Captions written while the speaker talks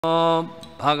Om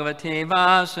Bhagavate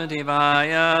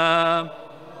Vasudevaya.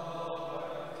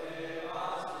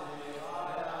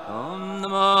 Om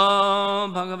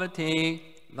Namo Bhagavate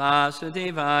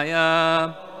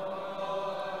Vasudevaya.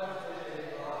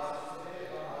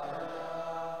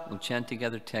 We'll chant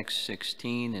together text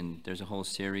 16, and there's a whole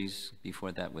series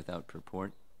before that without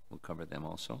purport. We'll cover them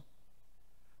also.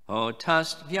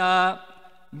 Otastvya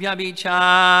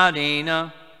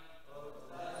vyabhicharena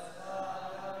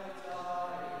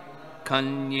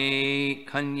kanyela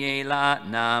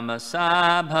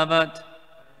namasa bhavat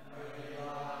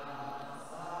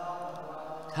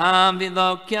tam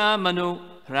vilokya manu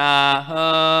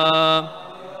praha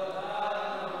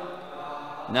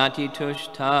nati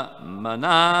tushta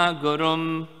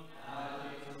managurum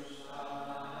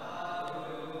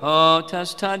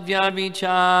otastadvya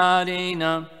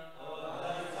vicharena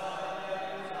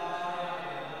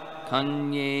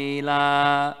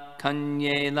kanyela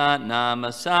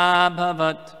namasa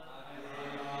bhavat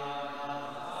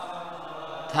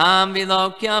tam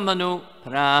vilokya manu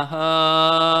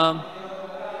praha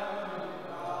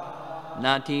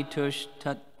nati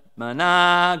tushtat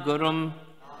managurum.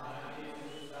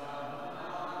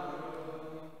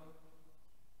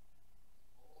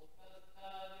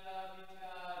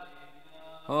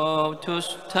 O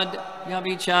tushtat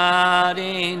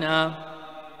vyabhicharena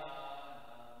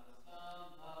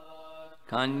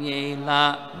kanyela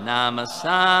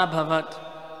namasa bhavat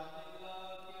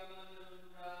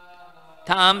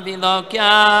tam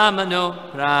vilokya manu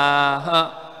praha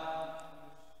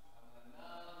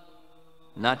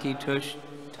nati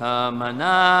tushta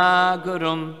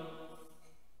managurum.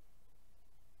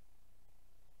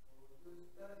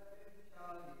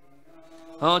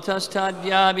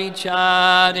 Otastadvya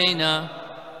vicharena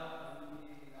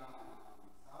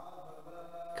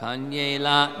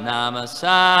kanyela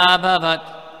namasa bhavat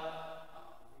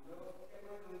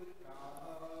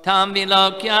tam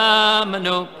vilokya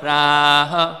manu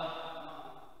praha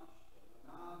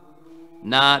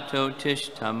nato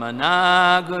tishta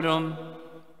managurum.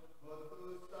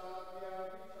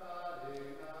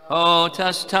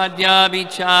 Otastadvya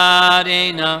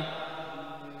vicharena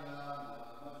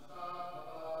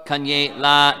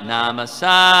kanyela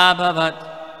namasa bhavat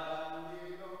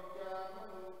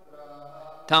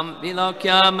tam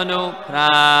vilokya manu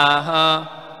praha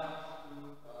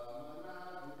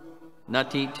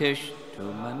nati tishtu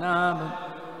manam.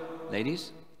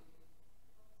 Ladies.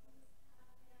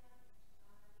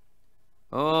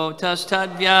 O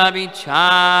tastadvya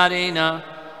vicharena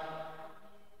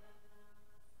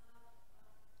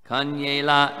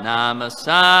kanyela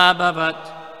namasa bhavat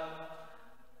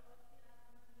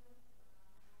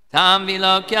tam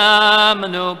vilokya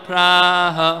manu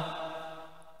praha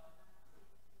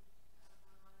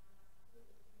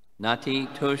nati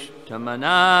tushta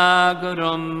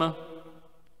managurum.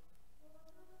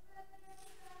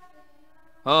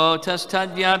 O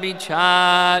tastadvya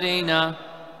vicharena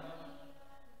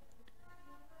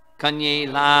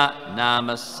kanyela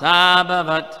namasa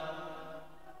bhavat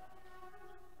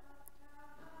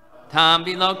tam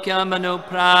vilokya manu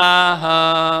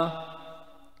praha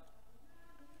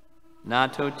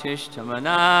nato tishta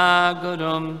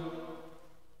managurum.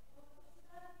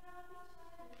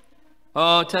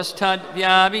 O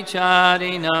tastadvya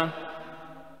vicharena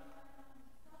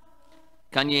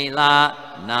kanyela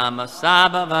namasa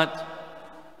bhavat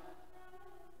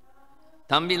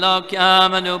tam vilokya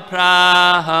manu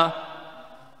praha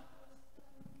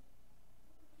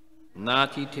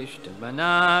nati tishta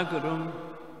managurum.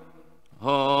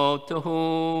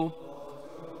 Hotuhu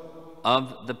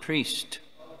of the priest,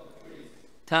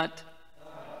 tat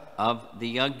of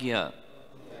the yajna,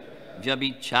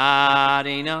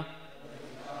 vyabhicharena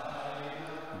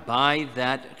by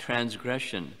that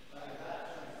transgression,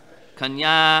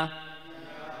 kanya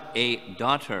a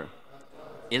daughter,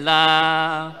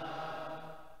 ila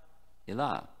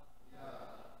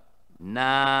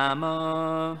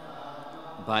nama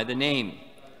by the name,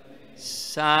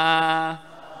 sa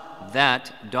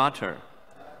that daughter,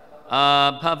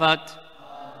 abhavat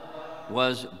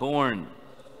was born,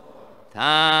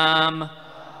 tam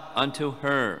unto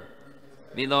her,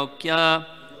 vilokya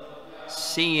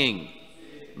seeing,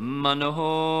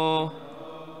 manu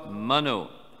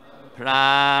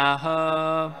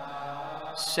praha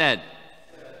said,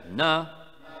 na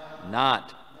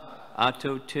not,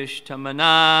 atotishta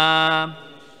mana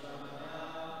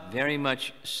very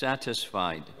much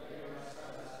satisfied,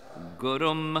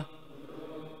 gurum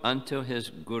unto his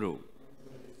guru.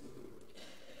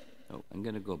 So I'm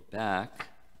going to go back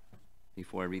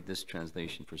before I read this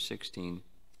translation for 16,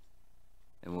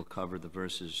 and we'll cover the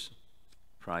verses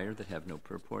prior that have no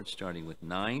purport, starting with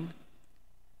 9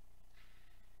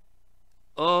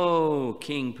 O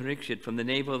King Parikshit, from the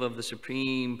navel of the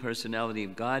Supreme Personality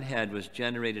of Godhead was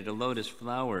generated a lotus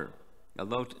flower, a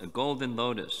golden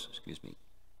lotus,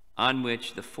 on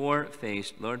which the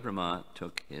four-faced Lord Brahma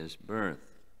took his birth.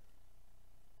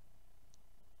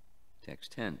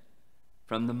 Text 10.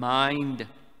 From the mind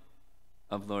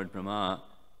of Lord Brahma,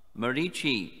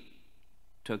 Marichi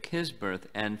took his birth,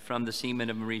 and from the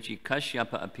semen of Marichi,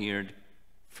 Kashyapa appeared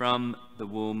from the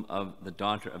womb of the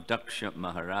daughter of Daksha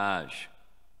Maharaj.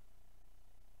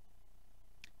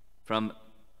 From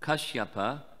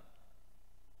Kashyapa,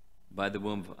 by the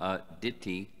womb of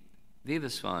Aditi,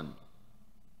 Vivasvan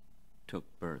took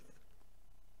birth.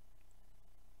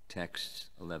 Texts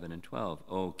 11 and 12.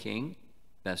 O king,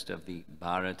 best of the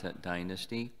Bharata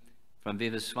dynasty, from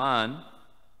Vivasvan,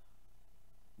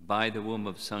 by the womb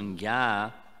of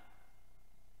Sangya,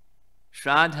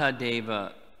 Shraddha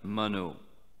Deva Manu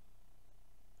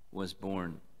was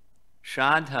born.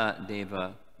 Shraddha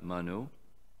Deva Manu,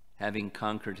 having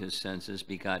conquered his senses,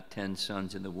 begot 10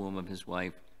 sons in the womb of his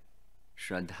wife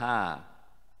Shraddha.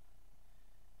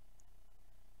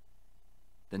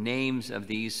 The names of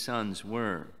these sons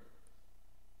were,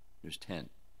 there's 10,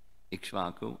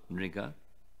 Ikshvaku, Nriga,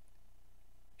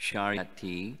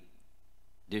 Sharyati,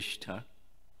 Dishta,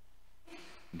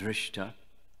 Drishta,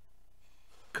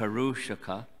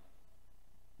 Karushaka,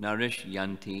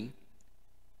 Narishyanti,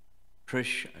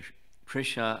 Prishadra,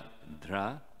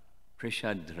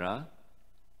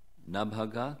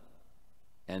 Nabhaga,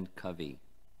 and Kavi.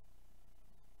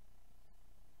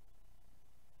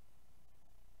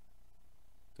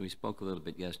 So we spoke a little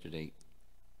bit yesterday.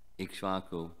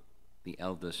 Ikshvaku, the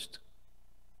eldest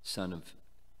son of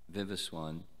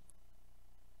Vivaswan,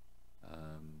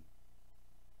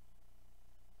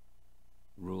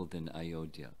 ruled in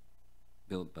Ayodhya,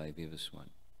 built by Vivaswan.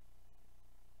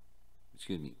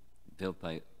 Built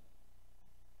by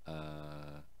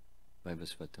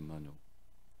Vaivasvatamanu.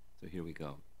 So here we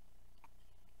go.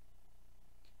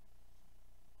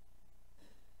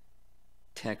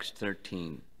 Text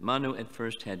 13. Manu at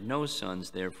first had no sons,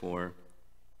 therefore,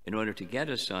 in order to get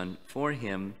a son for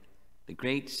him, the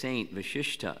great saint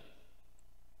Vashishta,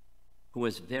 who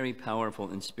was very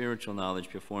powerful in spiritual knowledge,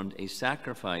 performed a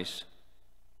sacrifice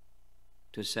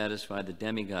to satisfy the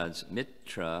demigods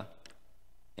Mitra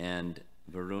and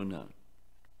Varuna.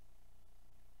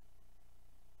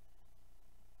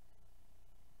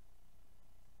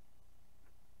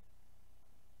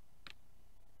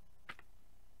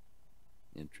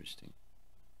 Interesting.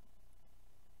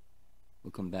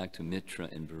 We'll come back to Mitra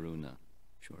and Varuna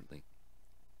shortly.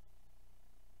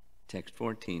 Text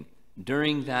 14.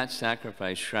 During that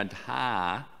sacrifice,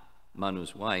 Shraddha,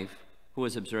 Manu's wife, who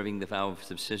was observing the vow of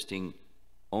subsisting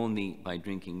only by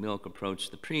drinking milk, approached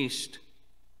the priest,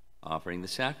 offering the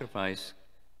sacrifice,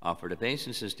 offered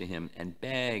obeisances to him, and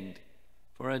begged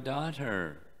for a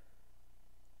daughter.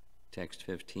 Text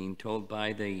 15. Told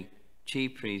by the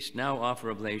chief priest, now offer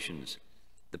oblations.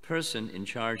 The person in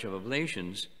charge of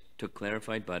oblations took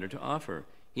clarified butter to offer.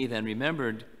 He then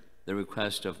remembered the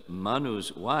request of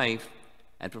Manu's wife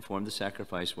and performed the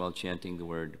sacrifice while chanting the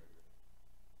word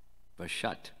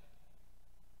Vashat.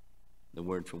 The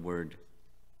word for word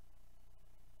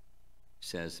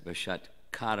says Vashat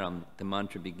Karam, the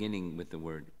mantra beginning with the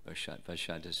word Vashat.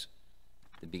 Vashat is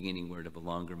the beginning word of a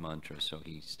longer mantra, so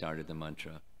he started the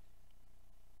mantra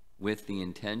with the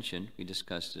intention, we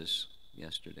discussed this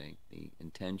yesterday, the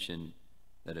intention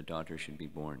that a daughter should be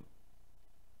born.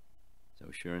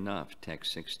 So sure enough,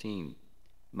 text 16,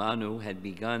 Manu had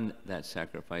begun that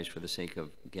sacrifice for the sake of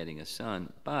getting a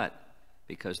son, but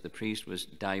because the priest was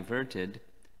diverted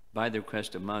by the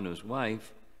request of Manu's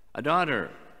wife, a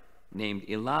daughter named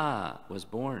Ila was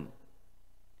born.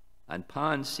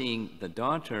 Upon seeing the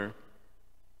daughter,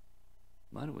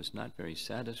 Manu was not very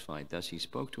satisfied. Thus he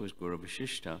spoke to his guru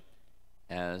Vashishta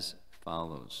as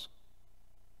follows.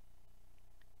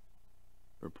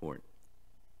 Report.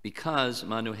 Because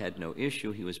Manu had no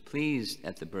issue, he was pleased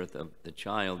at the birth of the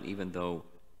child, even though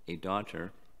a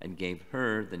daughter, and gave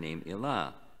her the name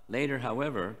Ila. Later,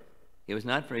 however, he was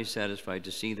not very satisfied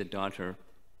to see the daughter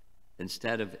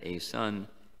instead of a son.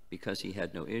 Because he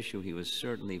had no issue, he was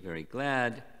certainly very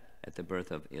glad at the birth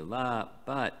of Ila,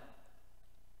 but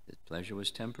his pleasure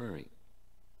was temporary.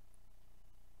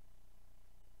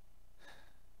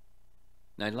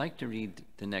 Now I'd like to read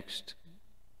the next,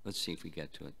 let's see if we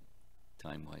get to it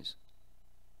time-wise.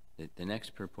 The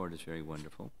next purport is very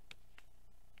wonderful.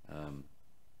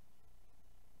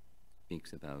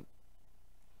 Speaks about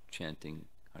chanting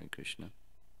Hare Krishna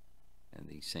and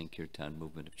the Sankirtan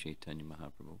movement of Chaitanya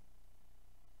Mahaprabhu.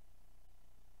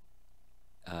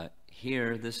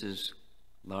 Here, this is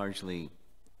largely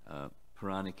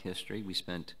Puranic history. We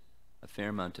spent a fair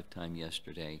amount of time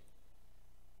yesterday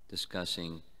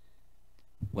discussing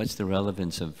what's the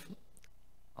relevance of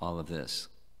all of this.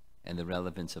 And the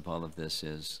relevance of all of this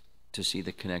is to see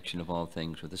the connection of all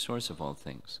things with the source of all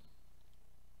things.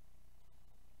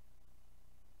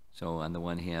 So on the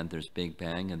one hand, there's Big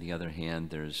Bang, on the other hand,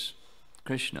 there's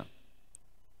Krishna,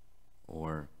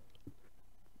 or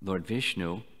Lord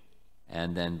Vishnu,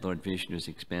 and then Lord Vishnu's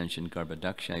expansion,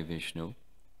 Garbhodakshai Vishnu.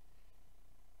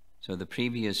 So the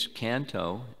previous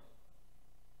canto,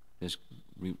 just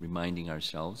reminding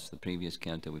ourselves, the previous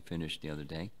canto we finished the other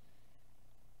day,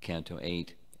 Canto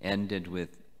 8, ended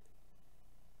with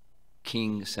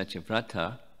King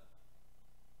Satyavrata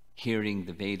hearing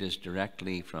the Vedas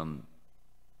directly from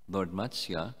Lord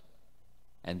Matsya,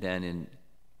 and then in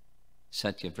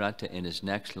Satyavrata in his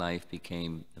next life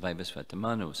became Vaivasvata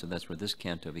Manu. So that's where this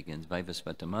canto begins,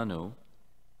 Vaivasvata Manu.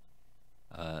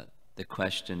 The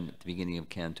question at the beginning of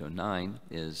Canto 9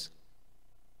 is,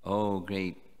 "Oh,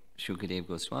 great Shukadeva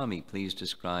Goswami, please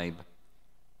describe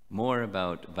more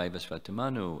about Vaivasvata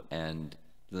Manu and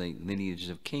the lineages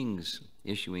of kings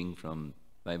issuing from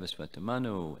Vaivasvata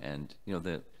Manu, and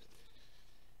the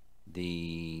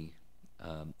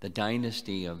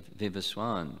dynasty of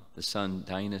Vivaswan, the Sun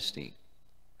dynasty."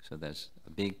 So that's a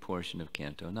big portion of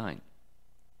Canto 9.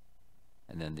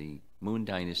 And then the Moon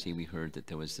dynasty, we heard that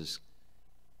there was this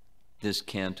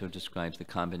canto describes the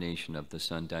combination of the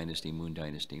Sun dynasty, Moon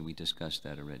dynasty. We discussed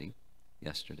that already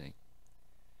yesterday,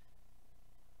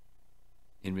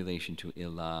 in relation to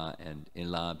Ila, and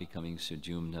Ila becoming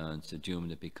Sujumna, and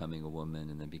Sujumna becoming a woman,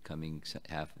 and then becoming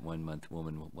half 1 month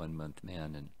woman, 1 month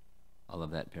man, and all of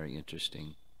that very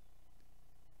interesting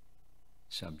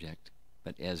subject.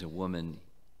 But as a woman,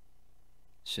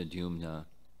 Sujumna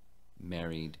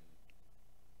married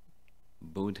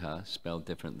Buddha, spelled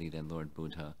differently than Lord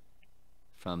Buddha,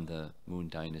 from the Moon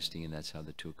dynasty, and that's how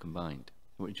the two combined.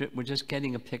 We're just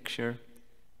getting a picture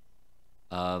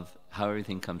of how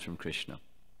everything comes from Krishna.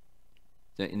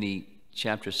 So in the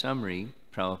chapter summary,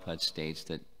 Prabhupada states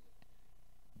that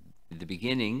at the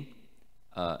beginning,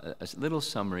 a little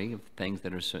summary of things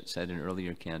that are said in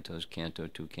earlier cantos, Canto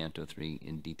 2, Canto 3,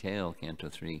 in detail, Canto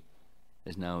 3,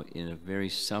 is now in a very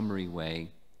summary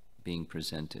way being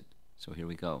presented. So here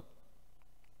we go.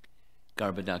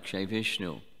 Garbhodakshai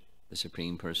Vishnu, the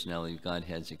Supreme Personality of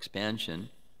Godhead's expansion,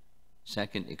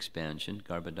 second expansion,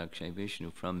 Garbhodakshai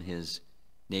Vishnu, from his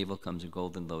navel comes a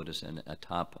golden lotus, and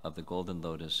atop of the golden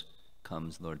lotus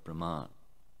comes Lord Brahma.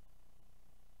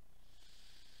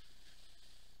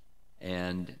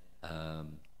 And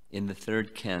in the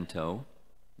third canto,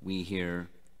 we hear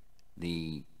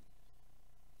the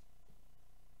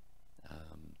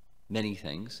many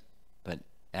things, but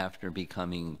after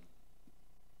becoming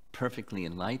perfectly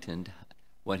enlightened,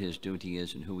 what his duty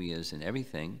is and who he is and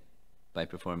everything, by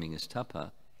performing his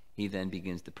tapa, he then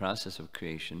begins the process of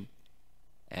creation,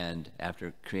 and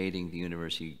after creating the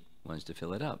universe, he wants to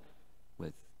fill it up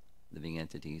with living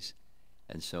entities.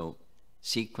 And so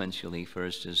sequentially,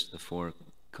 first is the 4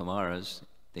 Kumaras.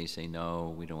 They say,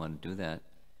 no, we don't want to do that.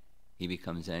 He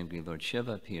becomes angry, Lord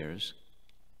Shiva appears,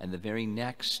 and the very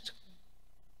next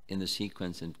in the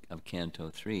sequence of Canto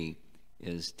 3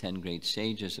 is 10 great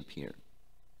sages appear.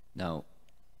 Now,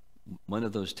 one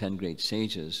of those 10 great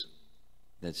sages,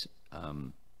 that's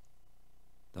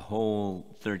the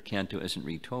whole third canto isn't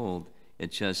retold.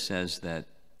 It just says that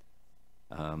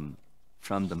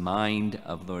from the mind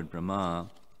of Lord Brahma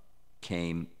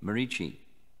came Marichi.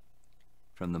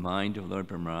 From the mind of Lord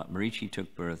Brahma, Marichi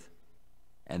took birth,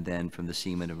 and then from the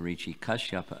semen of Marichi,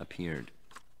 Kashyapa appeared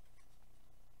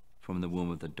from the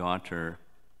womb of the daughter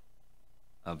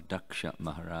of Daksha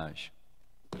Maharaj.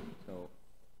 So,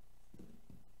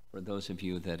 for those of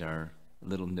you that are a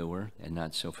little newer and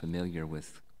not so familiar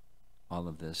with all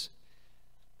of this,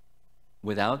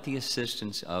 without the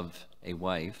assistance of a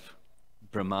wife,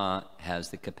 Brahma has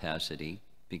the capacity,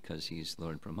 because he's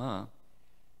Lord Brahma,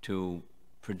 to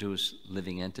produce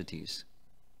living entities.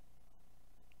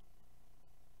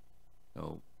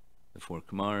 So the 4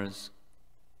 Kumaras,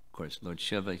 of course, Lord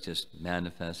Shiva just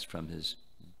manifests from his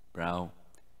brow,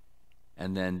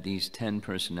 and then these 10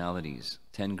 personalities,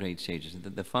 10 great sages.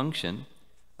 The function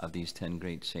of these 10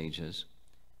 great sages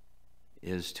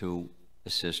is to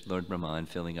assist Lord Brahma in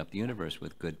filling up the universe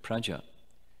with good praja.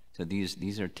 So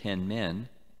these are 10 men,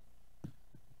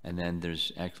 and then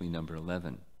there's actually number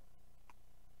 11.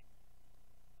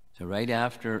 So right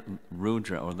after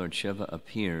Rudra, or Lord Shiva,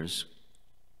 appears,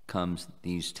 comes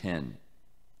these 10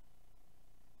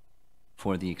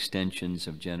 for the extensions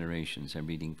of generations. I'm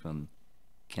reading from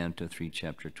Canto 3,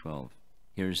 Chapter 12.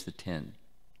 Here's the 10.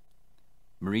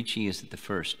 Marichi is the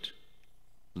first.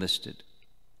 listed.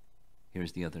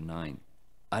 Here's the other 9.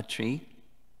 Atri,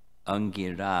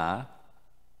 Angira,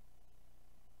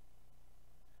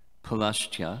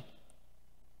 Pulascha,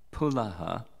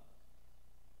 Pulaha,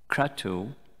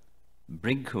 Kratu,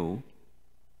 Brighu,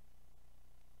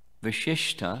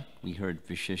 Vishishta. We heard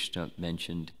Vishishta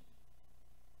mentioned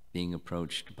being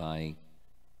approached by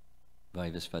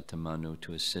Vaivasvata Manu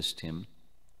to assist him.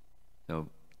 So,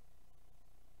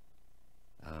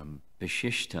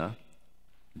 Vishishta,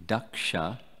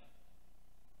 Daksha.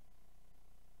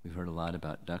 We've heard a lot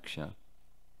about Daksha.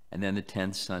 And then the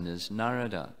 10th son is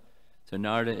Narada. So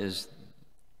Narada is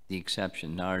the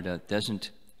exception. Narada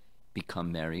doesn't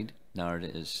become married. Narada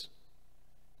is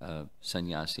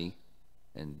sannyasi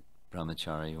and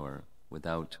brahmachari, or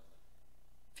without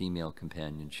female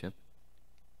companionship.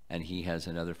 And he has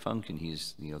another function.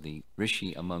 He's, the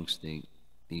rishi amongst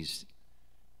these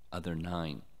other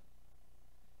 9.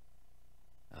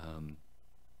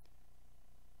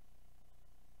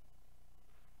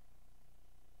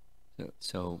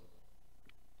 So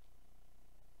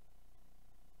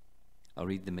I'll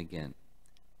read them again.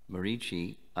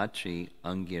 Marichi, Atri,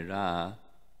 Angira,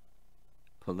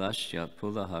 Pulasya,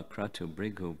 Pulaha, Kratu,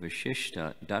 Brighu,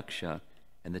 Vishishta, Daksha,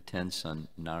 and the 10th son,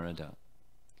 Narada.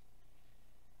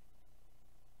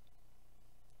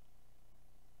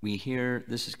 We hear,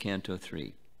 this is Canto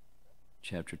 3,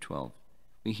 Chapter 12.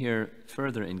 We hear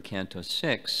further in Canto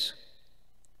 6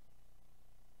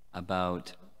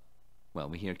 about,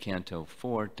 we hear Canto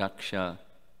 4, Daksha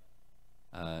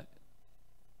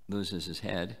loses his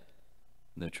head,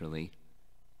 literally,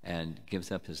 and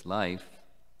gives up his life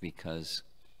because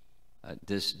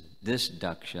this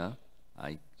Daksha,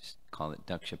 I call it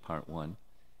Daksha Part 1,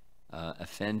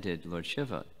 offended Lord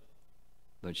Shiva.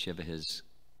 Lord Shiva, his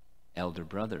elder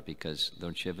brother, because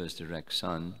Lord Shiva is the direct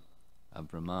son of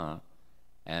Brahma,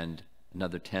 and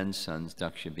another 10 sons,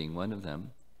 Daksha being one of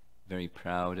them, very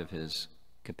proud of his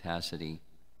capacity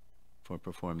for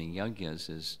performing yajnas,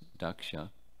 is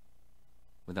Daksha.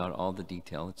 Without all the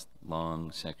detail, it's a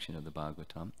long section of the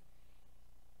Bhagavatam.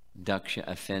 Daksha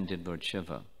offended Lord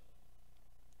Shiva,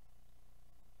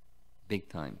 big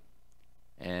time,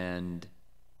 and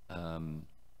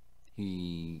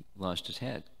he lost his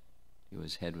head.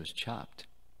 His head was chopped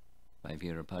by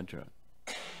Virabhadra.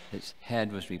 His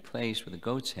head was replaced with a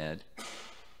goat's head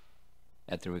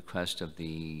at the request of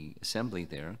the assembly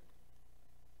there.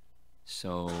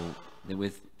 So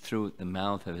through the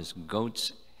mouth of his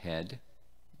goat's head,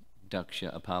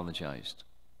 Daksha apologized,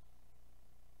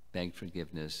 begged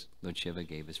forgiveness. Lord Shiva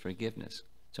gave his forgiveness.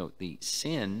 So the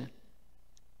sin,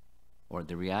 or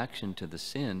the reaction to the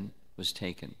sin, was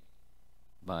taken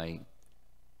by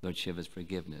Lord Shiva's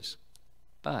forgiveness.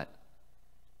 But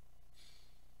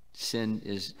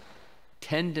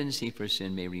tendency for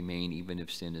sin may remain even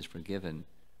if sin is forgiven.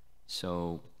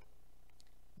 So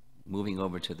moving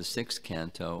over to the 6th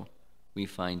canto, we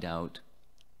find out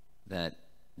that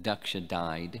Daksha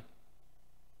died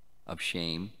of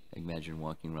shame. Imagine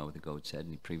walking around with a goat's head,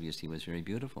 and previously he was very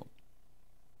beautiful.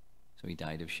 So he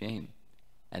died of shame.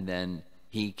 And then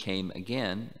he came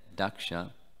again,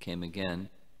 Daksha came again,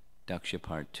 Daksha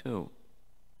Part 2.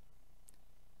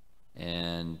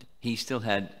 And he still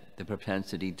had the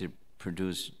propensity to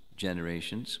produce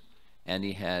generations, and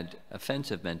he had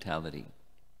offensive mentality.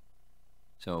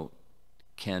 So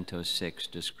Canto 6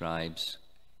 describes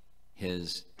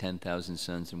his 10,000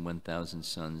 sons and 1,000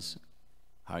 sons,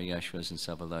 Haryashvas and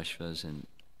Savalashvas, and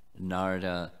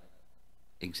Narada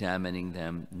examining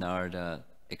them, Narada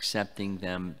accepting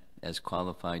them as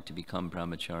qualified to become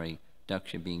brahmachari,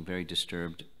 Daksha being very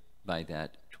disturbed by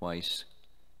that twice,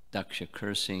 Daksha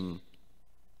cursing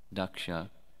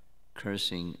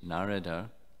Narada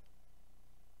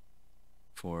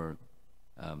for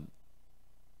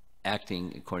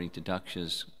acting according to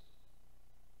Daksha's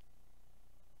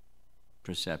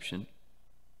perception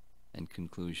and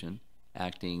conclusion,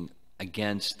 acting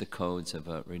against the codes of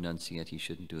a renunciate. He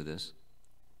shouldn't do this.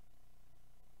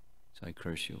 So I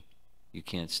curse you. You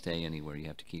can't stay anywhere. You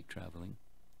have to keep traveling.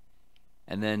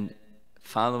 And then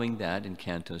following that in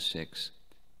Canto 6,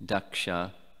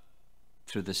 Daksha,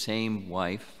 through the same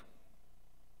wife,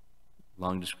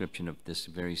 long description of this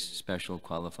very special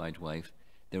qualified wife,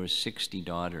 there were 60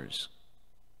 daughters.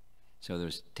 So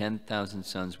there's 10,000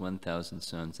 sons, 1,000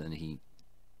 sons, and he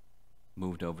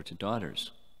moved over to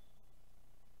daughters.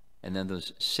 And then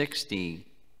those 60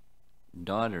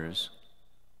 daughters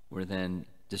were then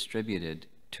distributed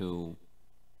to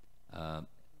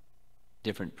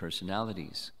different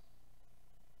personalities.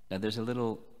 Now there's a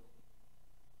little,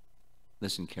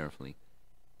 listen carefully,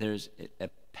 there's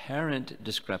apparent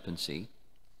discrepancy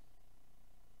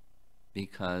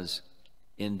because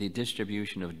in the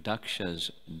distribution of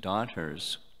Daksha's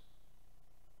daughters,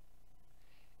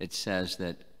 it says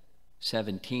that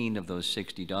 17 of those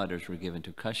 60 daughters were given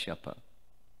to Kashyapa.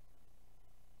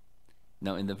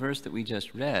 Now, in the verse that we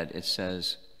just read, it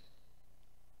says,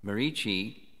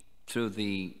 Marichi, through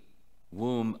the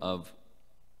womb of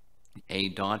a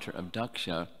daughter of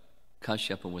Daksha,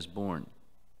 Kashyapa was born.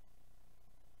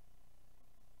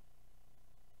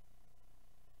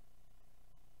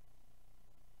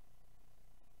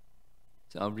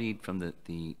 So I'll read from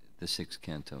the 6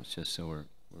 cantos, just so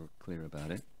we're clear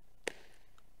about it.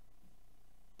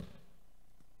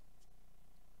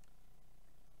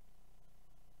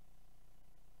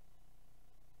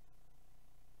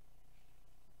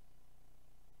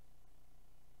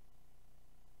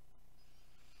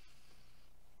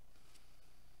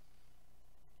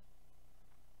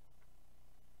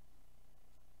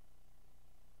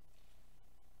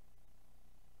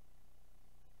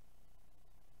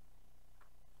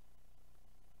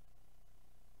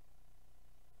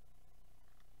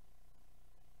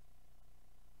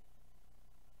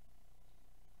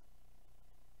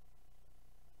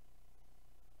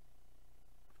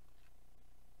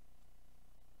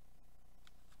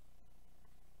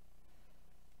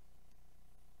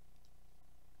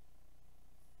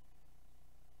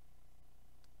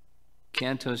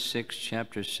 Canto 6,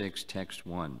 Chapter 6, Text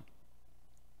 1.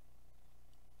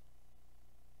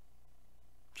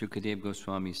 Shukadeva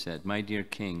Goswami said, My dear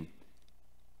king,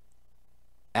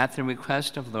 at the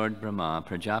request of Lord Brahma,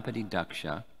 Prajapati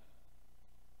Daksha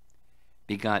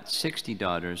begot 60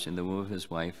 daughters in the womb of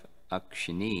his wife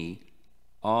Akshini.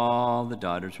 All the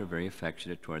daughters were very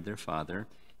affectionate toward their father.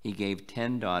 He gave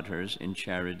 10 daughters in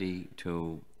charity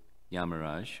to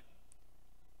Yamaraj.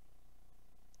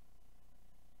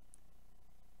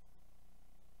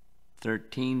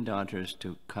 13 daughters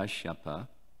to Kashyapa,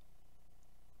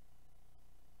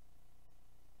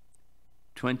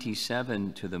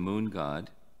 27 to the moon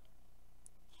god,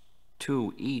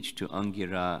 2 each to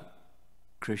Angira,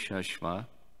 Krishashva,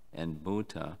 and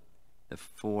Bhuta. The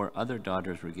 4 other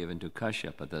daughters were given to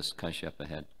Kashyapa, thus Kashyapa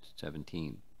had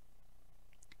 17.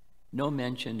 No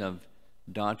mention of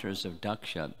daughters of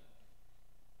Daksha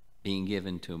being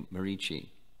given to Marichi.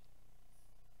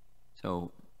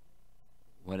 So,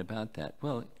 what about that?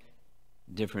 Well,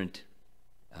 different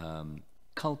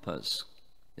kalpas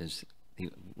is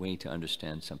the way to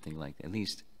understand something like that, at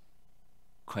least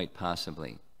quite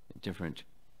possibly. A different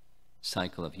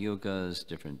cycle of yugas,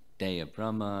 different day of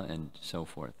Brahma, and so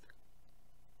forth.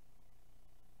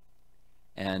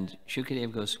 And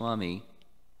Shukadeva Goswami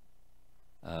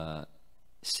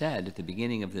said at the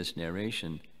beginning of this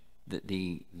narration that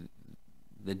the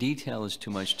detail is too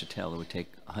much to tell. It would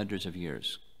take hundreds of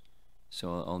years.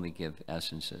 So I'll only give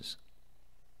essences.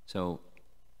 So,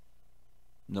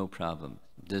 no problem.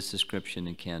 This description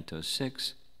in Canto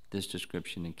 6, this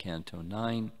description in Canto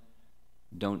 9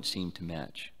 don't seem to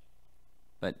match.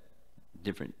 But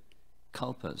different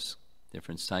kalpas,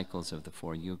 different cycles of the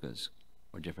 4 yugas,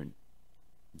 or different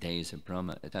days of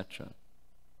Brahma, etc.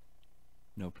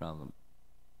 No problem.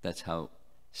 That's how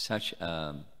such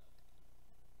a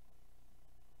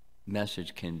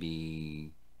message can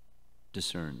be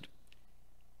discerned.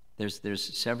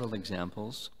 There's several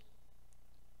examples.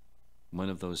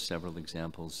 One of those several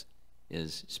examples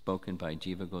is spoken by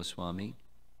Jiva Goswami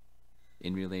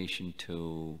in relation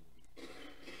to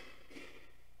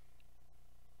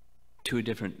 2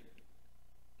 different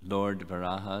Lord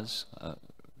Varahas,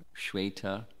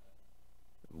 Shweta,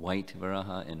 white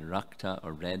Varaha, and Rakta,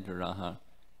 or red Varaha,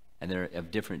 and they're of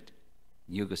different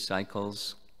yuga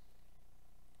cycles.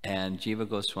 And Jiva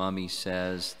Goswami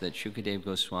says that Shukadeva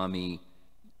Goswami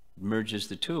merges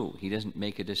the 2. He doesn't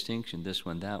make a distinction, this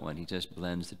one, that one. He just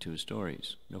blends the 2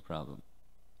 stories, no problem.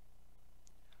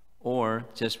 Or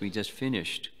we just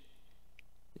finished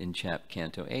in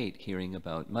Canto 8 hearing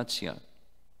about Matsya.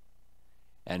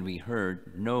 And we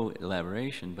heard no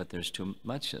elaboration, but there's 2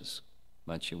 Matsyas,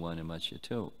 Matsya 1 and Matsya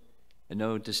 2. And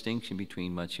no distinction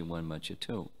between Matsya 1 and Matsya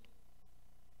 2.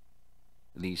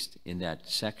 At least in that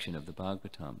section of the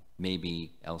Bhagavatam.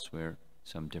 Maybe elsewhere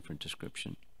some different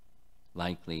description.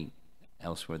 Likely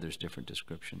elsewhere there's different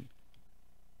description.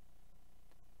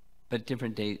 But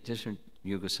different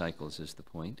yuga cycles is the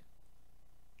point.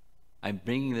 I'm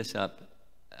bringing this up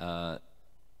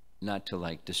not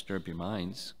to disturb your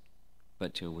minds,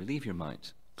 but to relieve your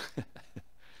minds.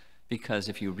 Because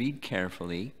if you read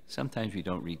carefully, sometimes we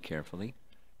don't read carefully,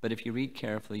 but if you read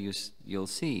carefully, you'll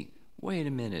see, wait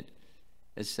a minute,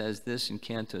 it says this in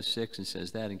Canto 6 and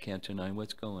says that in Canto 9,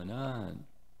 what's going on?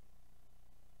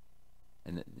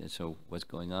 And so what's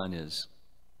going on is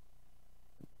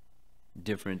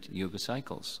different yuga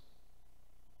cycles.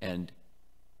 And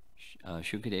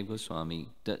Shukadeva Goswami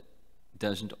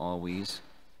doesn't always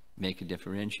make a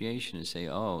differentiation and say,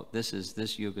 oh, this is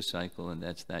this yuga cycle and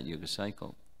that's that yuga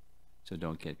cycle, so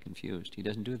don't get confused. He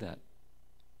doesn't do that.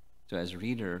 So as a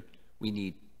reader, we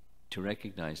need to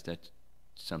recognize that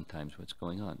sometimes what's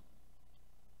going on.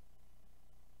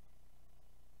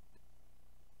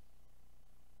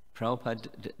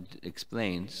 Prabhupada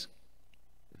explains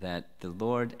that the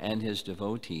Lord and his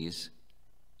devotees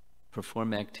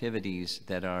perform activities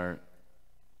that are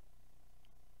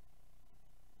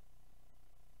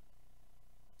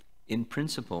in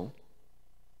principle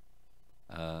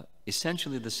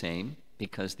essentially the same,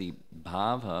 because the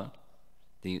bhava,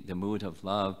 the mood of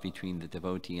love between the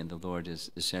devotee and the Lord, is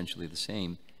essentially the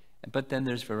same. But then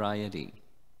there's variety.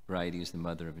 Variety is the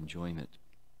mother of enjoyment.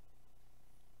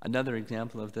 Another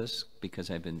example of this, because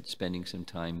I've been spending some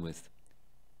time with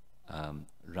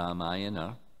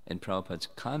Ramayana and Prabhupada's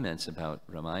comments about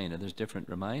Ramayana, there's different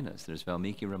Ramayanas. There's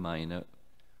Valmiki Ramayana,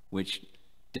 which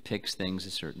depicts things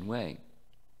a certain way.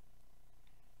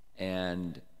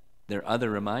 And there are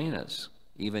other Ramayanas,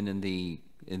 even in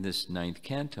this 9th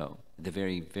canto. At the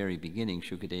very, very beginning,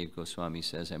 Shukadeva Goswami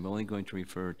says, I'm only going to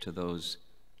refer to those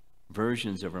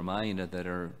versions of Ramayana that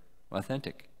are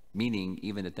authentic, meaning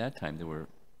even at that time there were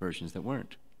versions that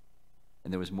weren't.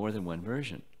 And there was more than one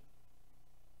version.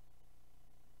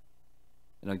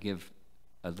 And I'll give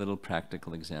a little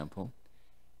practical example.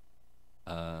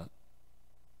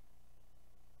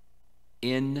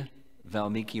 In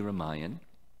Valmiki Ramayana,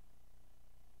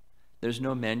 there's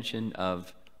no mention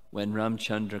of when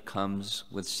Ramchandra comes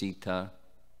with Sita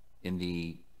in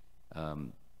the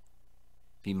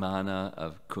Vimana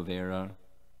of Kuvera,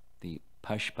 the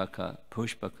Pushpaka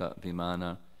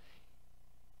Vimana.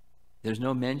 There's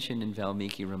no mention in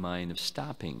Valmiki Ramayana of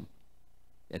stopping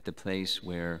at the place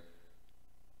where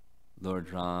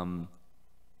Lord Ram,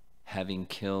 having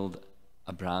killed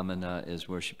a Brahmana, is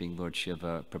worshipping Lord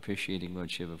Shiva, propitiating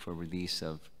Lord Shiva for release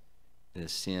of the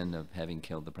sin of having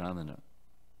killed the Brahmana,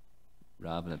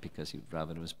 Ravana, because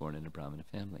Ravana was born in a Brahmana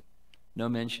family. No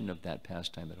mention of that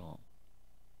pastime at all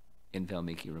in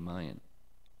Valmiki Ramayana.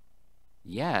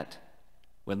 Yet,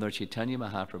 when Lord Chaitanya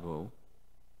Mahaprabhu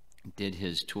did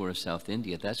his tour of South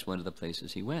India, that's one of the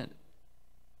places he went.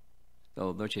 So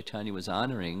Lord Chaitanya was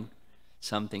honoring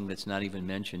something that's not even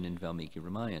mentioned in Valmiki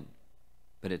Ramayana,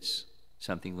 but it's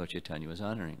something Lord Chaitanya was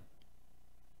honoring.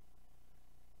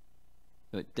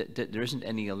 So there isn't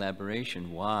any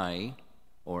elaboration why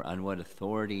or on what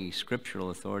authority, scriptural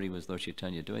authority, was Lord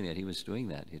Chaitanya doing that. He was doing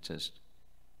that. It's just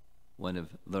one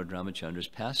of Lord Ramachandra's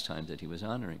pastimes that he was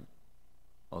honoring,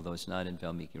 although it's not in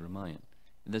Valmiki Ramayana.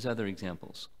 And there's other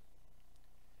examples.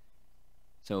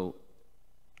 So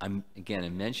I'm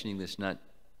mentioning this not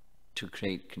to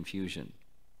create confusion,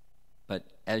 but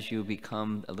as you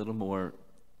become a little more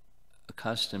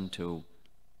accustomed to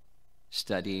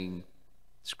studying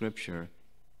scripture,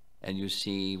 and you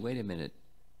see, wait a minute,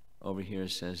 over here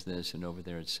it says this and over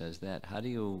there it says that. How do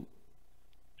you,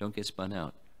 don't get spun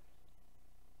out.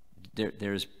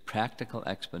 There's practical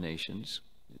explanations,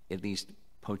 at least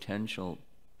potential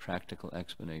practical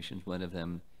explanations, one of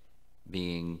them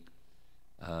being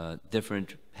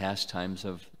different pastimes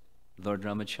of Lord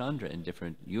Ramachandra in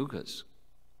different yugas,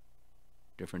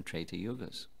 different Treta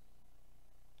yugas.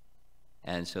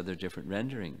 And so there are different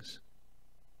renderings.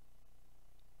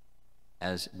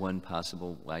 As one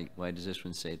possible, why does this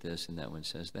one say this and that one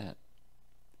says that?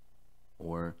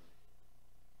 Or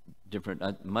different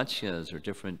Matsyas, or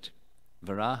different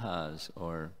Varahas,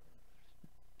 or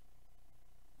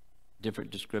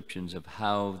different descriptions of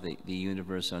how the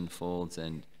universe unfolds,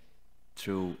 and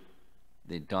through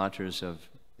the daughters of,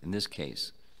 in this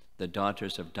case, the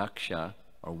daughters of Daksha,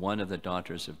 or one of the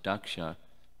daughters of Daksha,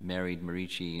 married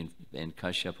Marichi, and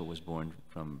Kashyapa was born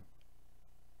from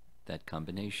that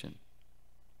combination.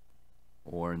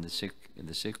 Or in the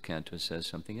sixth canto it says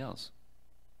something else,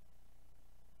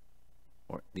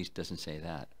 or at least doesn't say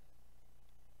that.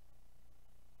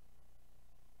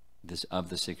 This, of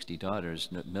the 60 daughters,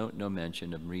 no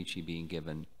mention of Marichi being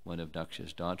given one of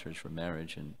Daksha's daughters for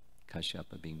marriage and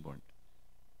Kashyapa being born.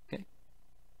 Okay?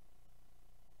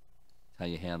 That's how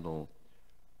you handle,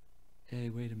 hey,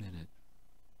 wait a minute,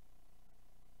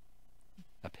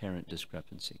 apparent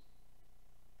discrepancy.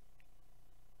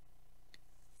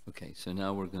 Okay, so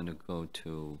now we're going to go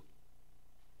to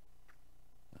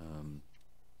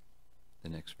the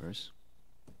next verse.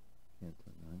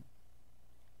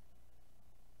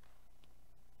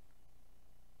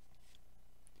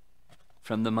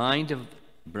 From the mind of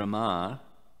Brahma,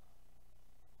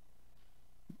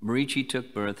 Marichi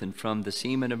took birth, and from the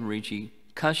semen of Marichi,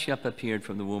 Kashyap appeared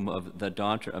from the womb of the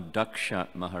daughter of Daksha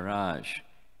Maharaj.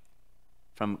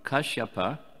 From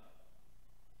Kashyapa,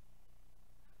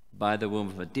 by the womb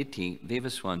of Aditi,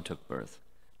 Vivaswan took birth.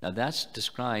 Now that's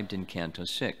described in Canto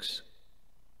 6,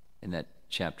 in that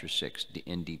chapter 6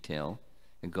 in detail.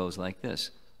 It goes like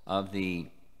this. Of the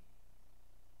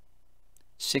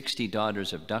 60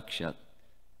 daughters of Daksha,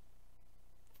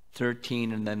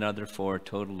 13 and then another 4,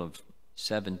 total of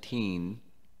 17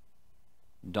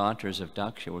 daughters of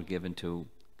Daksha were given to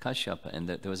Kashyapa, and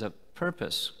that there was a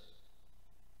purpose.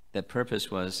 That purpose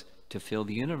was to fill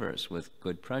the universe with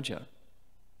good praja.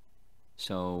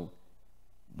 So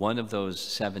one of those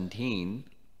 17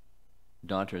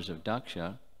 daughters of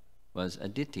Daksha was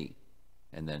Aditi,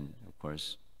 and then, of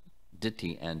course,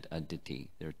 Diti and Aditi.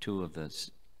 There are two of the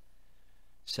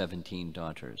 17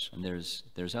 daughters, and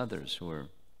there's others who are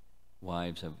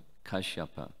wives of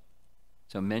Kashyapa.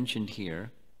 So mentioned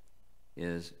here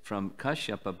is from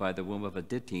Kashyapa by the womb of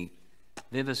Aditi,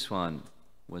 Vivaswan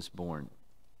was born.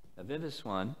 Now,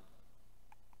 Vivaswan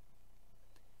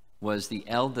was the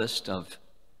eldest of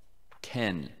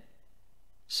 10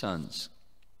 sons,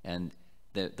 and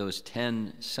those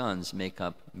 10 sons make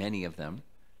up, many of them,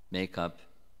 make up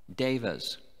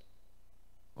devas,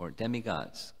 or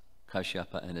demigods,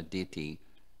 Kashyapa and Aditi,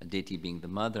 Aditi being the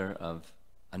mother of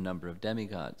a number of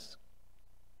demigods,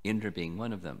 Indra being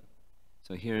one of them.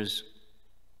 So here's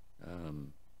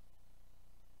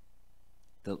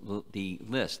the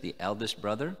list. The eldest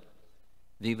brother,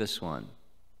 Vivaswan.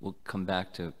 We'll come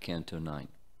back to Canto 9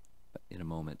 in a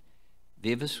moment.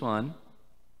 Vivaswan,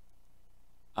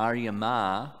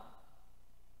 Aryama.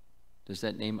 Does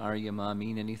that name Aryama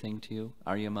mean anything to you?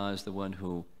 Aryama is the one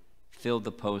who filled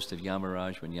the post of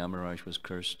Yamaraj when Yamaraj was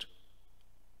cursed.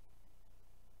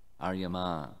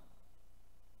 Aryama,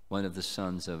 one of the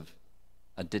sons of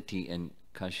Aditi and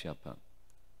Kashyapa.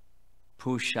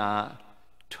 Pusha,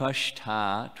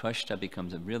 Twashta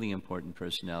becomes a really important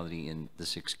personality in the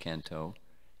 6th canto,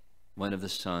 one of the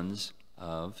sons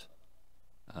of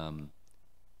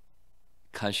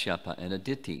Kashyapa and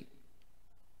Aditi.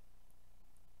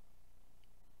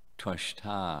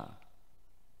 Twashta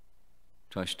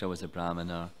was a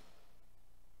Brahmana.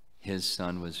 His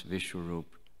son was Vishwarup.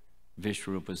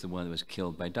 Vishwarup was the one that was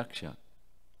killed by Daksha.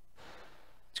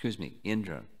 Excuse me,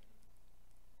 Indra.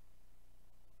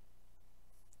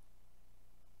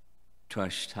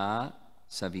 Twashta,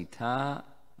 Savita,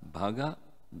 Bhaga,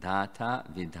 Data,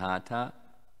 Vidhata,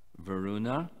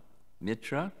 Varuna,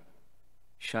 Mitra,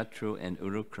 Shatru, and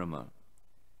Urukrama.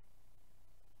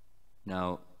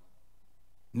 Now,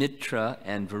 Mitra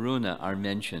and Varuna are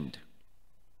mentioned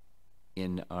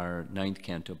in our 9th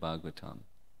canto Bhagavatam.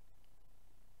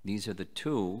 These are the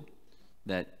two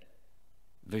that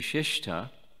Vashishta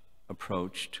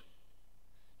approached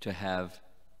to have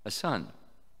a son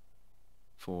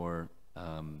for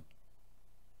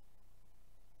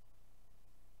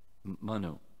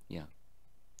Manu, yeah.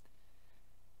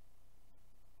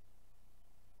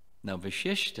 Now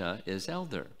Vashishta is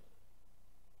elder.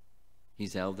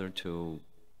 He's elder to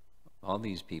all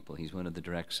these people. He's one of the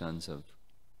direct sons of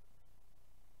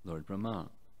Lord Brahma.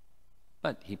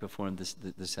 But he performed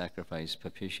the sacrifice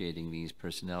propitiating these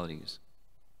personalities.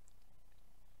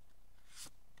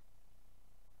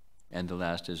 And the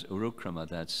last is Urukrama,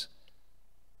 that's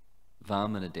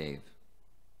Vamana Dev.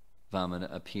 Vamana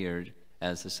appeared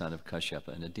as the son of Kashyapa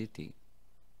and Aditi.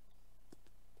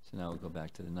 So now we'll go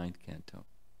back to the 9th canto.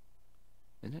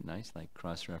 Isn't it nice, like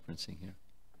cross-referencing here?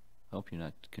 Hope you're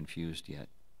not confused yet.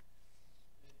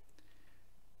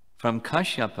 From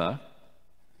Kashyapa,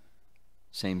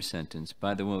 same sentence,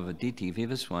 by the womb of Aditi,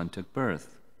 Vivaswan took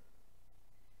birth.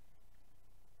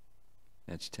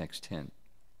 That's text 10.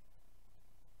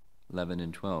 11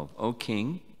 and 12. O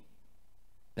king,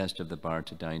 best of the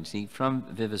Bharata dynasty, from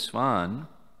Vivaswan,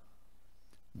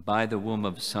 by the womb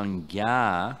of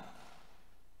Sangya,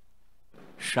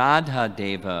 Shraddha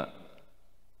Deva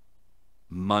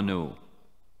Manu,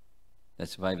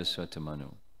 that's Vivaswata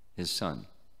Manu, his son.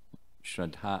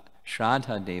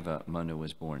 Shraddha Deva Manu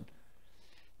was born.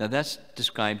 Now that's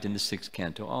described in the 6th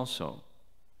canto also.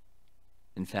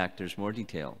 In fact, there's more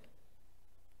detail.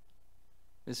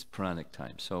 This is Puranic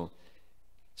time. So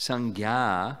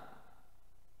Sangya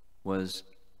was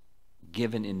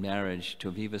given in marriage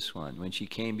to Vivaswan. When she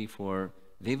came before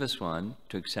Vivaswan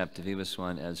to accept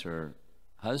Vivaswan as her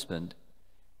husband,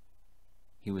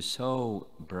 he was so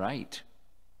bright,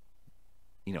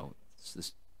 you know,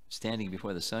 standing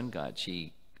before the sun god,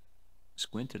 she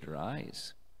squinted her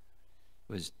eyes.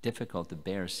 It was difficult to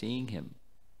bear seeing him.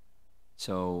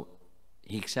 So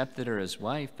he accepted her as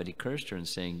wife, but he cursed her and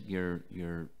saying,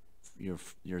 your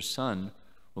son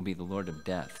will be the Lord of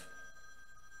Death,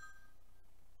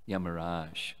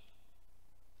 Yamaraj.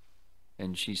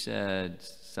 And she said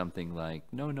something like,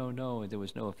 no, no, no, there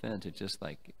was no offense. It's just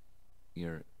like,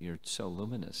 you're so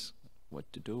luminous.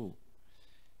 What to do?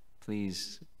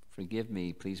 Please forgive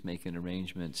me. Please make an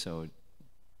arrangement so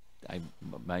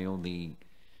my only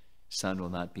son will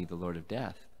not be the Lord of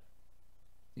Death.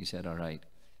 He said, all right,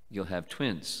 you'll have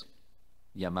twins,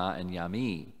 Yama and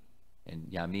Yami. And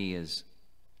Yami is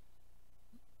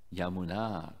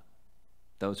Yamuna.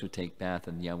 Those who take bath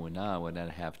in Yamuna would not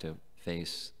have to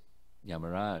face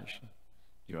Yamaraj,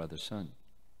 your other son.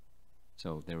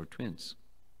 So they were twins,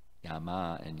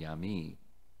 Yama and Yami,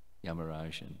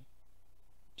 Yamaraj and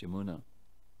Jamuna.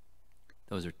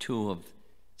 Those are two of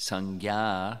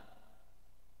Sangya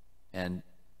and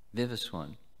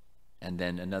Vivaswan. And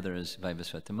then another is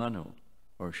Vivasvata Manu,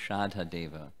 or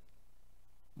Shraddha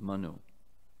Manu.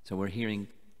 So we're hearing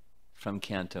from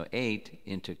Canto 8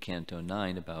 into Canto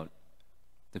 9 about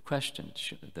the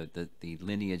questions, the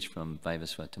lineage from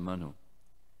Vivasvata Manu.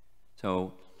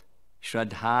 So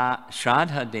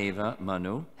Shraddha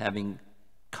Manu, having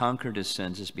conquered his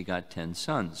senses, begot 10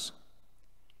 sons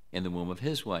in the womb of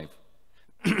his wife,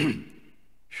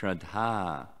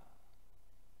 Shraddha.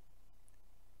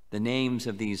 The names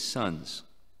of these sons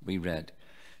we read.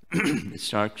 It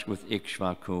starts with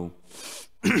Ikshvaku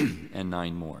and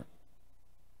 9 more.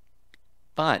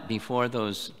 But before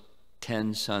those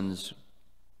 10 sons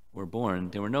were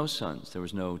born, there were no sons. There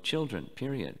was no children,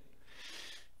 period.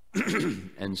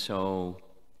 And so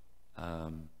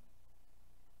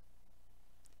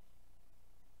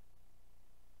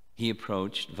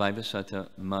Vivasvata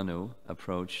Manu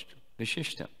approached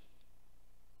Vashishta.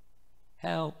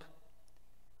 Help.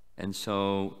 And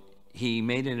so he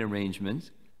made an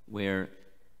arrangement where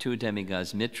 2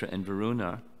 demigods, Mitra and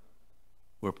Varuna,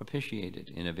 were propitiated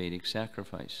in a Vedic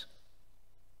sacrifice.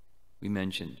 We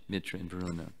mentioned Mitra and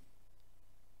Varuna.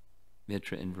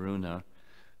 Mitra and Varuna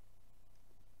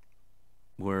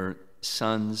were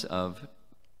sons of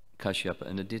Kashyapa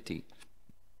and Aditi.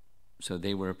 So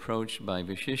they were approached by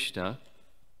Vashishta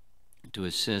to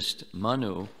assist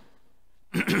Manu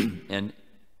in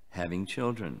having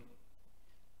children.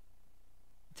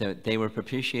 So they were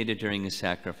propitiated during the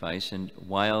sacrifice, and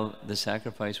while the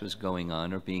sacrifice was going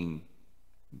on or being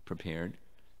prepared,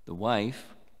 the wife,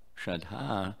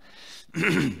 Shraddha,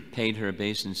 paid her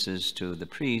obeisances to the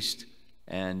priest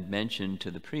and mentioned to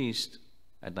the priest,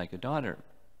 I'd like a daughter.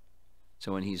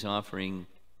 So when he's offering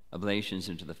oblations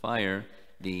into the fire,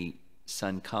 the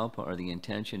sankalpa, or the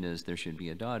intention, is there should be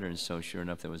a daughter, and so sure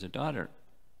enough there was a daughter,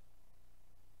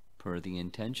 per the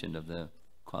intention of the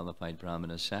qualified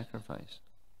Brahmana's sacrifice.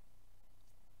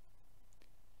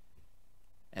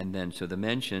 And then, so the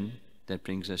mention, that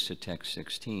brings us to text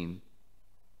 16.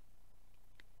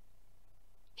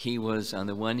 He was, on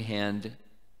the one hand,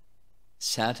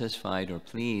 satisfied or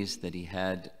pleased that he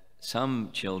had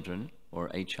some children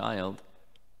or a child,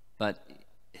 but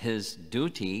his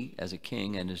duty as a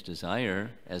king and his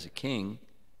desire as a king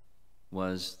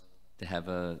was to have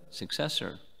a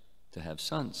successor, to have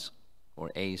sons,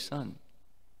 or a son.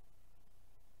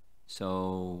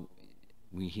 So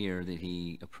we hear that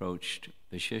he approached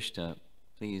Vashishta,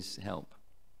 please help.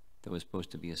 There was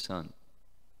supposed to be a son.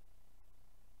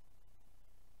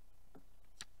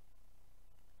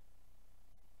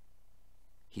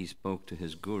 He spoke to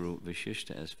his guru,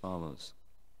 Vashishta, as follows.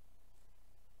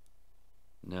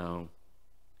 Now,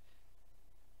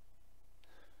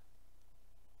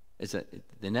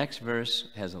 the next verse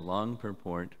has a long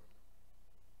purport.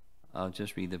 I'll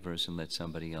just read the verse and let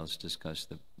somebody else discuss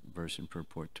the verse and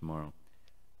purport tomorrow.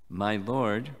 My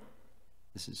Lord,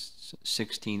 this is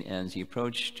 16 ends, he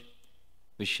approached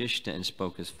Vashishta and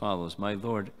spoke as follows. My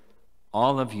Lord,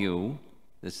 all of you,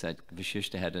 that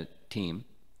Vashishta had a team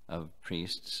of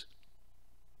priests,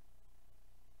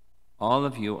 all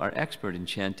of you are expert in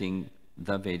chanting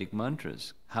the Vedic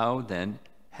mantras. How then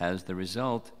has the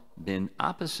result been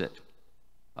opposite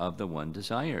of the one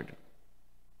desired?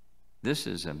 This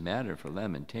is a matter for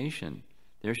lamentation.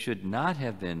 There should not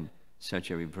have been such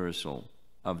a reversal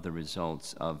of the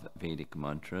results of Vedic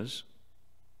mantras.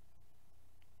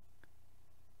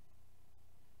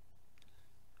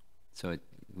 So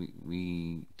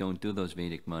we don't do those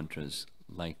Vedic mantras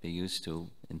like they used to,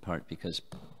 in part because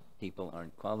people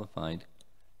aren't qualified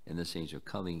in this age of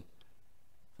Kali.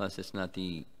 Plus, it's not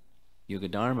the Yuga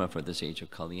Dharma for this age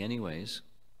of Kali anyways,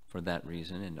 for that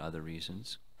reason and other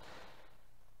reasons.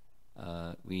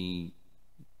 We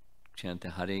chant the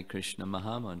Hare Krishna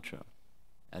Mahamantra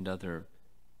and other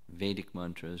Vedic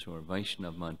mantras, or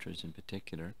Vaishnava mantras in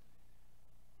particular,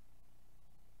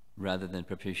 rather than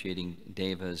propitiating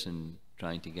devas and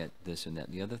trying to get this and that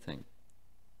and the other thing.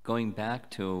 Going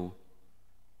back to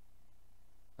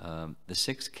the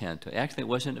sixth canto, actually it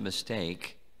wasn't a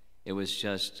mistake. It was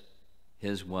just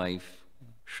his wife,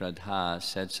 Shraddha,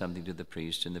 said something to the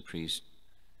priest, and the priest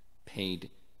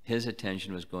paid, his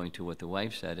attention was going to what the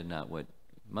wife said and not what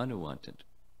Manu wanted.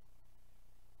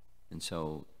 And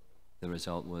so the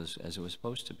result was as it was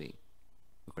supposed to be,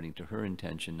 according to her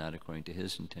intention, not according to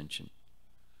his intention.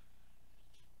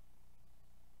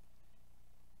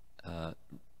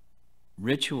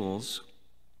 Rituals,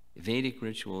 Vedic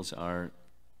rituals are,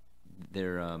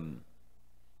 there's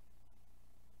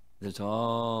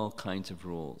all kinds of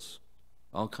rules,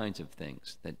 all kinds of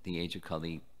things that the age of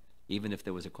Kali, even if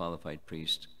there was a qualified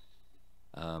priest,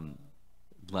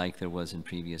 like there was in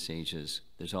previous ages,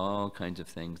 there's all kinds of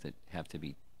things that have to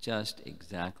be just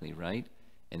exactly right.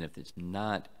 And if it's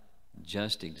not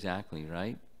just exactly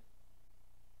right,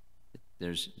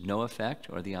 there's no effect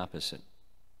or the opposite.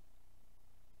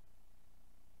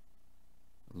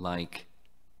 Like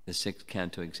the sixth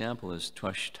canto example is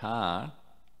Twashta.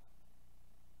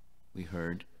 We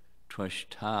heard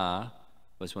Twashta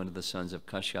was one of the sons of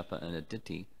Kashyapa and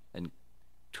Aditi, and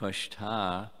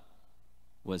Twashta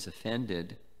was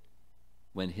offended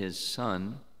when his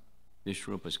son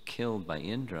Vishrupa was killed by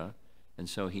Indra, and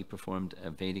so he performed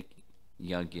a Vedic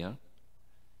yagya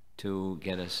to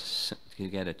get a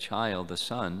child, a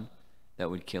son, that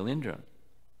would kill Indra.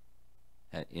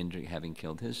 Indra having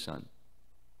killed his son,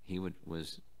 the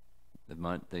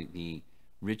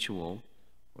ritual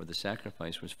or the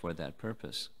sacrifice was for that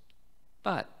purpose.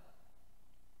 But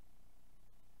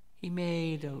he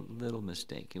made a little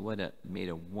mistake. He made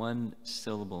a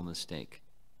one-syllable mistake.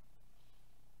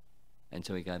 And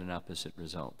so he got an opposite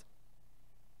result.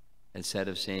 Instead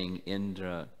of saying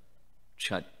Indra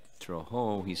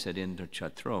Chatroho, he said Indra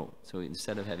Chatro. So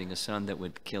instead of having a son that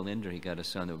would kill Indra, he got a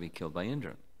son that would be killed by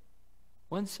Indra.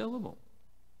 One syllable.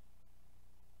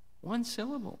 One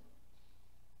syllable.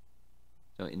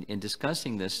 So in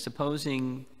discussing this,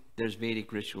 supposing there's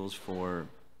Vedic rituals for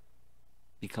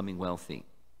becoming wealthy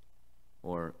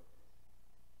or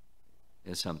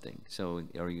something. So,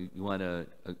 or you want a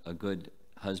good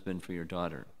husband for your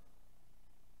daughter.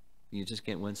 You just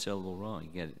get one syllable wrong.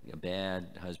 You get a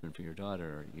bad husband for your daughter,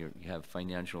 or you have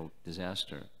financial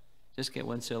disaster. Just get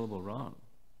one syllable wrong.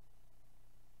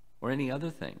 Or any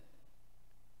other thing.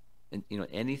 And,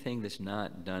 anything that's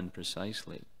not done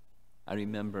precisely. I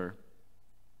remember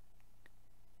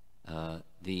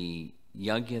the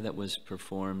yagya that was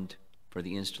performed for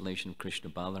the installation of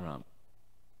Krishna Balaram.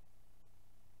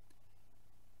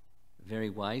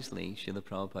 Very wisely, Srila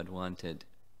Prabhupada wanted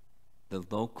the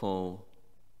local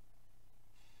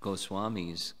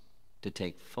Goswamis to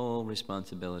take full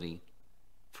responsibility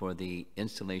for the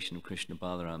installation of Krishna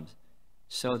Balaram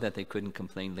so that they couldn't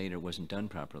complain later it wasn't done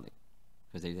properly,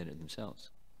 because they did it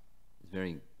themselves. It's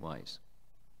very wise.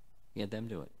 He had them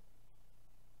do it.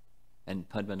 And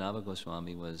Padmanabha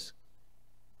Goswami was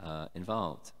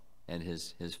involved, and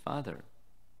his father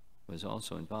was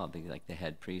also involved, like the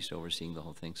head priest overseeing the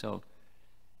whole thing. So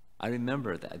I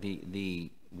remember that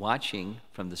the watching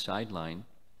from the sideline,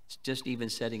 just even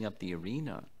setting up the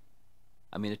arena.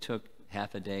 I mean, it took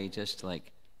half a day just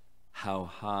like how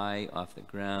high off the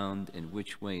ground and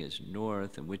which way is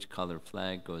north and which color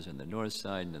flag goes on the north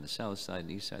side and on the south side,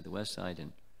 the east side, the west side,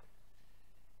 and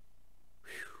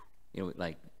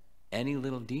like any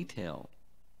little detail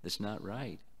that's not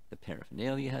right. The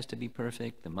paraphernalia has to be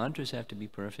perfect. The mantras have to be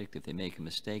perfect. If they make a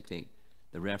mistake,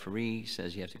 the referee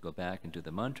says you have to go back and do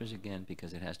the mantras again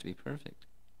because it has to be perfect.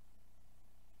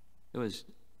 It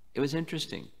was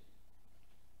interesting.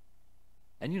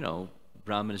 And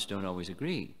Brahmanas don't always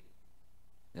agree.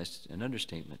 That's an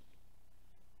understatement.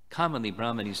 Commonly,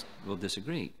 Brahmanis will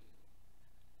disagree.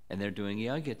 And they're doing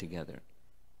yagya together.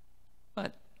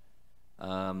 But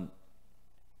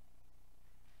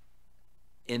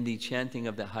in the chanting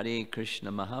of the Hare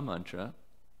Krishna Mahamantra,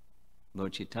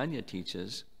 Lord Chaitanya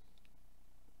teaches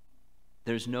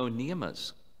there's no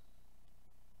niyamas.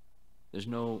 There's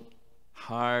no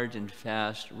hard and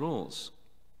fast rules.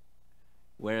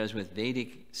 Whereas with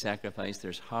Vedic sacrifice,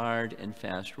 there's hard and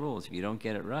fast rules. If you don't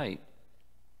get it right,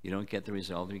 you don't get the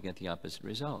result, or you get the opposite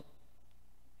result.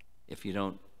 If you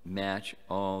don't match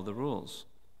all the rules.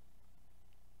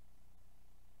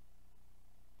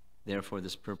 Therefore,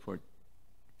 this purport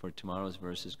for tomorrow's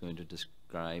verse is going to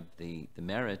describe the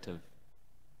merit of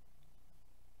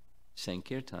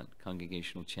Sankirtan,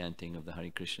 congregational chanting of the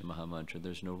Hare Krishna Mahamantra.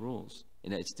 There's no rules.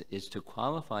 And it's to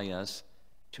qualify us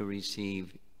to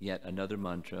receive yet another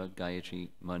mantra, Gayatri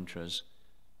mantras,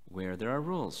 where there are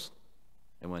rules.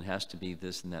 And one has to be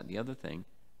this and that and the other thing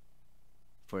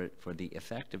for the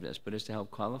effectiveness, but it's to help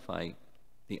qualify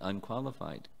the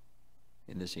unqualified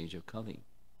in this age of Kali.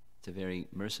 It's a very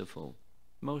merciful,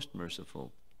 most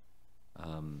merciful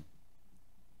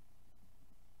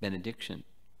benediction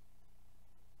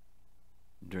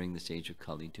during this age of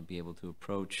Kali, to be able to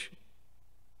approach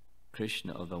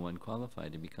Krishna, although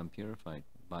unqualified, and become purified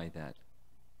by that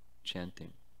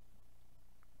chanting.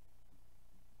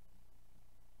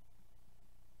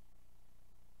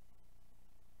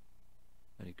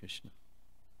 Hare Krishna.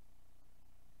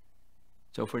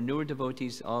 So for newer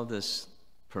devotees, all this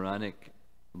Puranic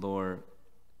lore,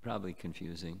 probably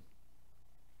confusing,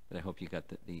 but I hope you got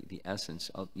the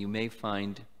essence. You may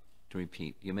find, to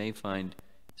repeat, you may find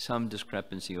some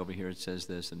discrepancy. Over here it says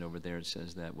this, and over there it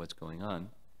says that. What's going on?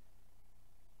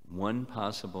 One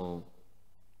possible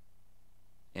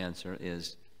answer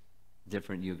is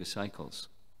different yuga cycles,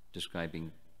 described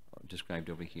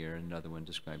over here, and another one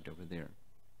described over there,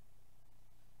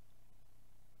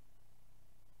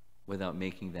 without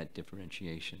making that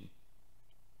differentiation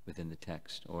within the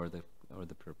text or the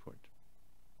purport.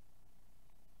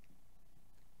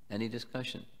 Any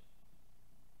discussion?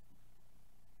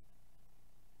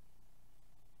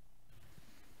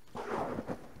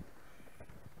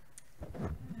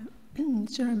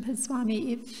 Romapada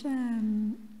Swami, if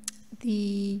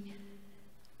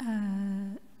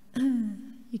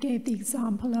you gave the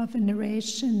example of a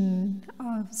narration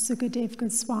of Sukadeva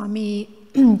Goswami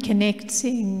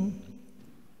connecting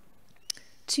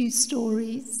two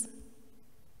stories.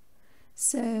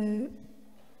 So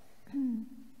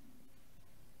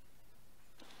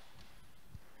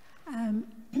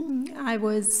I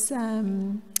was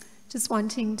just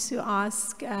wanting to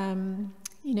ask,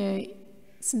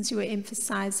 since you were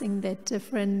emphasizing that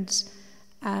different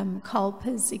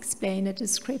kalpas explain a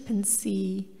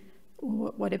discrepancy,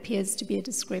 or what appears to be a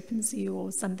discrepancy,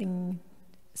 or something,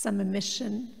 some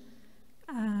omission,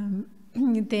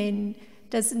 then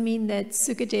does it mean that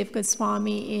Sukadeva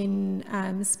Goswami,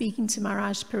 in speaking to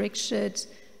Maharaj Parikshit,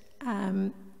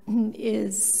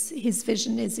 his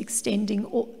vision is extending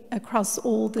across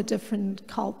all the different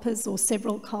kalpas, or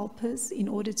several kalpas, in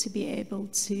order to be able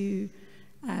to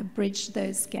bridge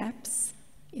those gaps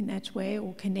in that way,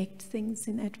 or connect things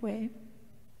in that way?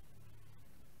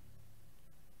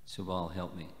 Subal,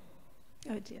 help me.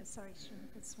 Oh dear, sorry,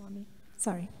 Srimad Swami.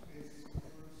 Sorry.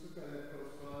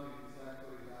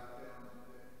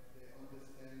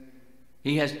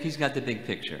 He's got the big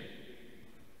picture.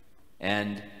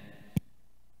 And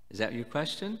is that your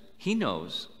question? He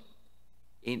knows.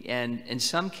 And in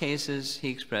some cases he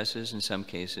expresses, in some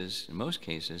cases, in most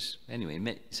cases, anyway,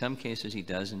 in some cases he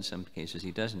does, in some cases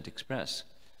he doesn't express.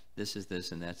 This is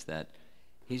this and that's that.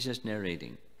 He's just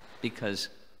narrating because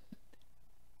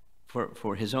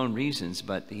for his own reasons,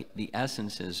 but the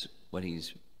essence is what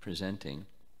he's presenting,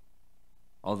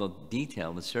 although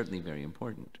detail is certainly very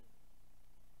important.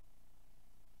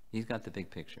 He's got the big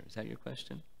picture. Is that your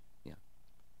question? Yeah.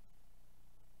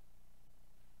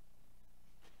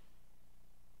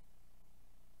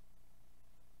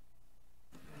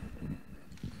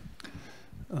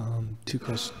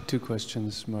 Two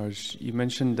questions, Marj. You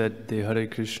mentioned that the Hare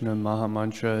Krishna Maha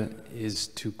Mantra is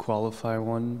to qualify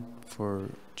one for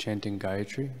chanting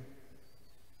Gayatri.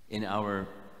 In our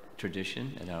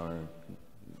tradition, in our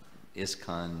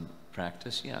ISKCON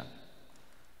practice, yeah.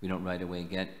 We don't right away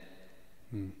get,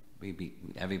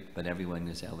 but everyone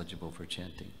is eligible for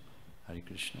chanting Hare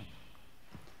Krishna.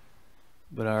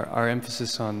 But our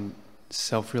emphasis on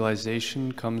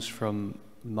self-realization comes from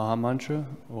Maha Mantra,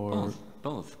 or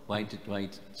both. Why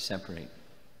separate?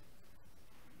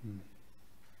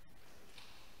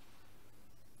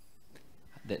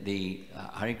 The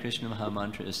Hare Krishna Maha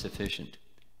Mantra is sufficient,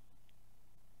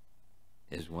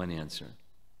 is one answer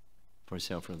for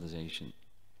self-realization.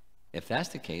 If that's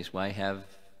the case, why have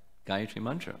Gayatri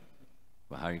Mantra?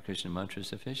 Well, Hare Krishna Mantra is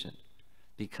sufficient.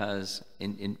 Because,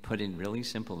 put in really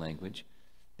simple language,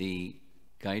 the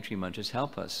Gayatri Mantras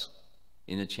help us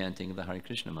in the chanting of the Hare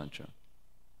Krishna Mantra.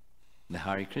 The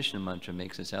Hare Krishna Mantra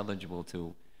makes us eligible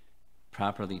to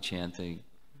properly chant the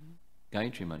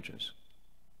Gayatri Mantras,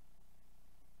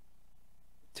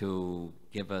 to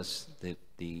give us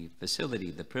the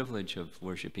facility, the privilege of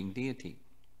worshipping deity,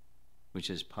 which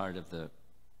is part of the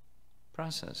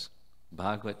process.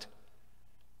 Bhagavad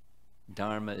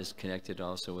Dharma is connected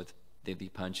also with the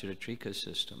Pancharatrika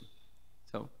system.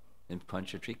 So, and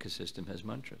Pancharatrika system has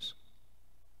mantras.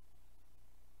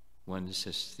 One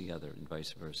assists the other and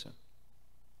vice versa.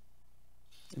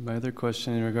 My other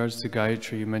question, in regards to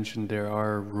Gayatri, you mentioned there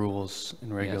are rules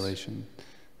and regulation. Yes.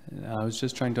 I was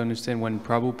just trying to understand when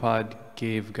Prabhupada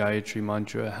gave Gayatri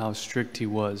Mantra, how strict he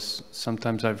was.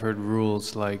 Sometimes I've heard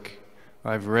rules like,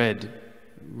 or I've read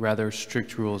rather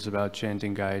strict rules about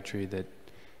chanting Gayatri that,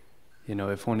 you know,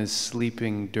 if one is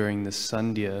sleeping during the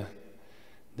Sandhya,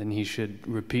 then he should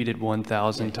repeat it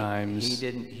 1,000 times.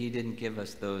 He didn't give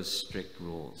us those strict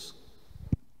rules.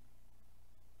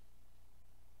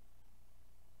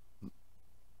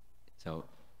 So,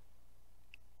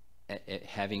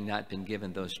 having not been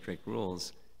given those strict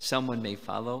rules, someone may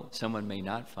follow, someone may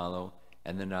not follow,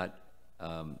 and they're not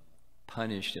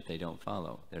punished if they don't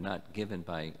follow. They're not given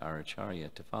by our acharya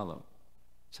to follow.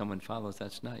 Someone follows,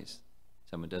 that's nice.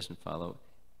 Someone doesn't follow,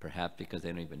 perhaps because they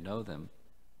don't even know them,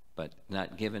 but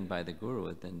not given by the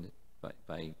guru, then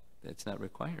it's not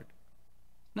required.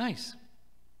 Nice.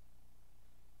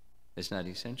 It's not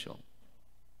essential.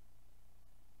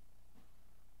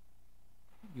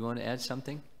 You want to add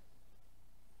something?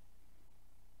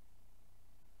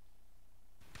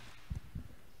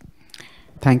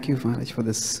 Thank you, Maharaj, for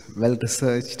this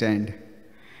well-researched and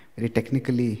very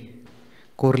technically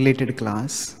correlated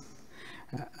class.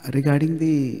 Regarding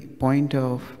the point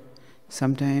of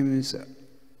sometimes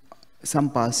some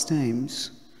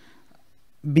pastimes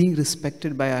being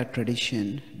respected by our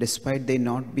tradition, despite they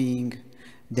not being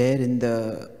there in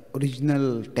the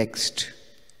original text,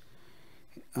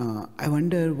 I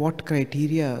wonder what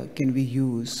criteria can we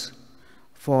use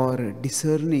for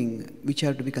discerning which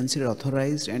are to be considered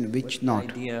authorized and which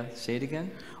not. Idea, say it again?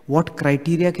 What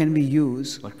criteria can we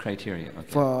use What criteria? Okay.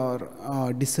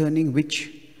 for discerning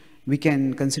which we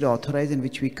can consider authorized and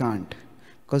which we can't?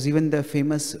 Because even the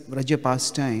famous Vraja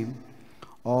pastime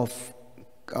of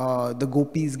the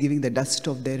gopis giving the dust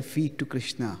of their feet to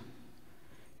Krishna,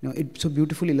 you know, it so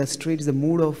beautifully illustrates the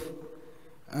mood of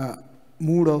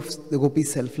the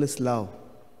gopis' selfless love.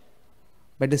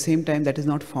 But at the same time, that is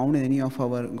not found in any of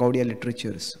our Gaudiya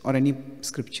literatures or any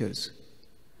scriptures.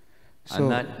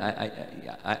 So,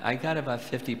 I got about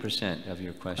 50% of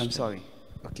your question. I'm sorry.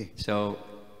 Okay. So,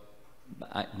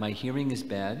 my hearing is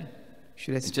bad.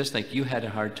 It's just like you had a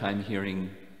hard time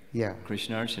hearing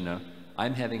Krishna Archana.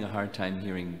 I'm having a hard time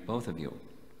hearing both of you.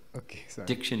 Okay, sorry.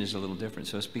 Diction is a little different.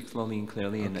 So speak slowly and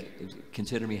clearly, and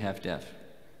consider me half deaf.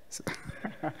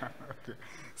 Okay.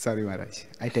 Sorry, Maharaj.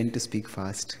 I tend to speak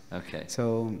fast. Okay.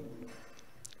 So,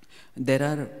 there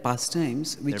are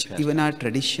pastimes which even our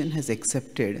tradition has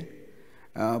accepted,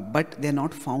 but they are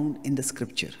not found in the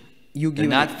scripture. They're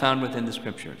not found within the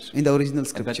scriptures. In the original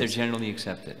scriptures. But they're generally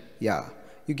accepted. Yeah.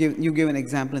 You give an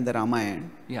example in the Ramayana.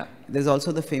 Yeah. There's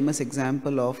also the famous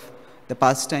example of the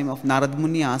pastime of Narad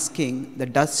Muni asking the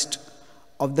dust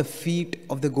of the feet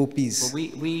of the gopis.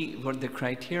 Well, the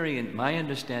criterion, my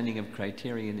understanding of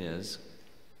criterion is,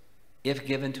 if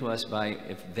given to us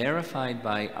if verified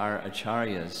by our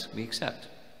acharyas, we accept.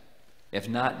 If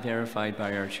not verified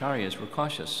by our acharyas, we're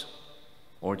cautious,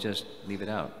 or just leave it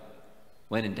out.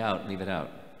 When in doubt, leave it out.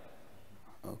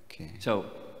 Okay. So,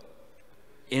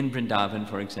 in Vrindavan,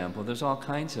 for example, there's all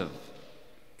kinds of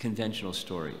conventional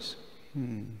stories.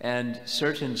 And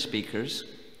certain speakers,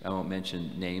 I won't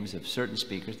mention names of certain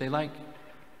speakers, they like,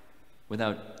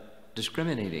 without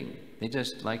discriminating, they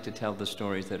just like to tell the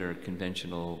stories that are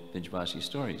conventional Vijvasi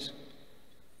stories.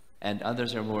 And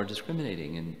others are more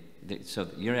discriminating. And so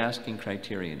you're asking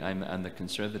criterion. I'm on the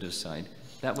conservative side.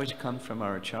 That which comes from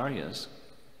our acharyas,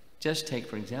 just take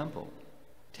for example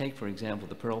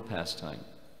the pearl pastime.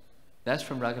 That's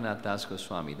from Raghunath Das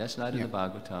Goswami. That's not in the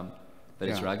Bhagavatam, but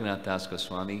it's Raghunath Das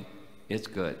Goswami. It's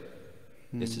good.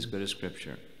 It's as good as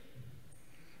scripture.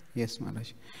 Yes,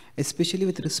 Maharaj. Especially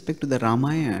with respect to the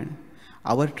Ramayana,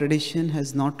 our tradition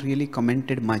has not really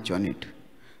commented much on it.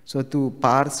 So to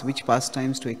parse which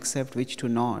pastimes to accept, which to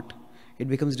not, it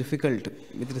becomes difficult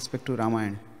with respect to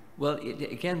Ramayana. Well,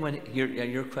 again, when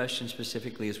your question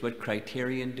specifically is what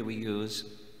criterion do we use?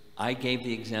 I gave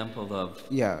the example of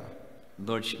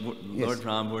Lord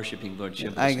Ram worshipping Lord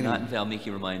Shiva. It's not in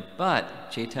Valmiki Ramayana,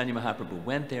 but Chaitanya Mahaprabhu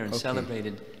went there and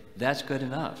celebrated. That's good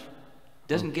enough.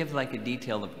 Doesn't give like a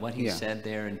detail of what he said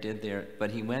there and did there,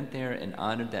 but he went there and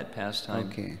honored that pastime.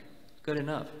 Okay. Good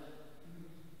enough.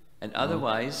 And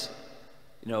otherwise,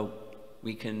 you know,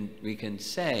 we can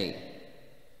say,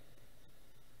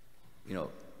 you know,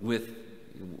 with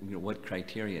what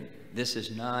criterion. This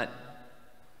is not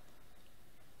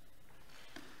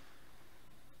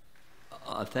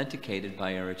authenticated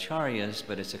by our acharyas,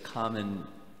 but it's a common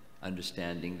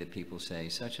understanding that people say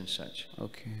such and such.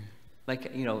 Okay.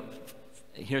 Like, you know,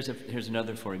 here's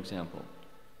another, for example.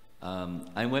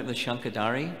 I went with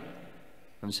Shankadari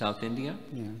from South India,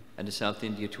 and the South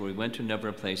India tour. We went to a number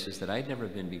of places that I'd never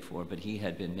been before, but he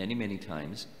had been many, many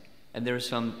times. And there are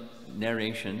some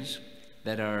narrations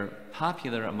that are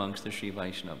popular amongst the Sri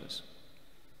Vaishnavas.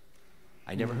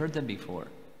 I never heard them before.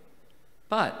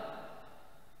 But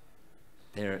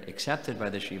they're accepted by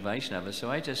the Sri Vaishnavas,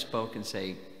 so I just spoke and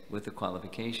say, with the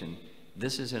qualification,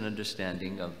 this is an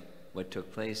understanding of what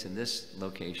took place in this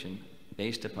location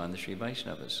based upon the Sri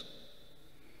Vaishnavas.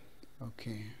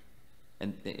 Okay.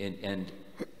 And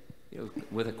you know,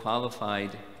 with a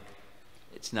qualified,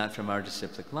 it's not from our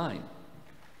disciplic line,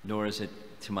 nor is it,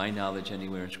 to my knowledge,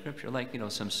 anywhere in Scripture. Like, you know,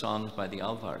 some songs by the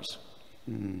Alvars,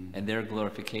 and their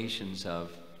glorifications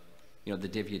of, you know, the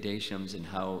Divyadeshams and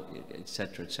how, et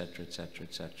cetera, et cetera, et cetera,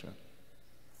 et cetera.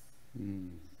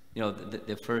 You know,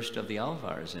 the first of the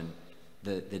Alvars, and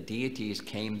the deities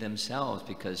came themselves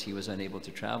because he was unable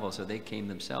to travel, so they came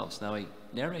themselves. Now I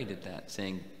narrated that,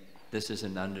 saying this is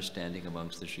an understanding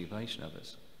amongst the Sri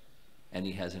Vaishnavas. And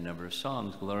he has a number of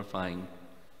songs glorifying,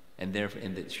 and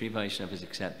the Sri Vaishnavas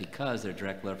accept because they're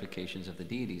direct glorifications of the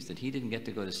deities that he didn't get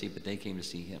to go to see, but they came to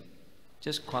see him.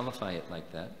 Just qualify it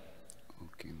like that.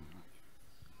 Okay.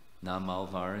 Nam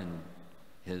Alvar and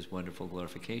his wonderful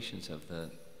glorifications of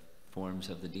the forms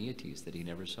of the deities that he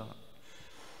never saw.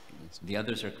 The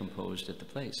others are composed at the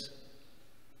place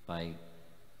by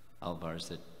Alvars,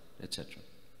 that, etc.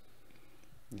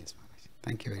 Yes, Maharaj.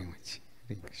 Thank you very much.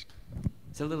 Hare Krishna.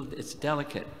 It's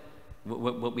delicate.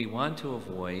 What we want to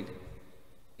avoid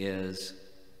is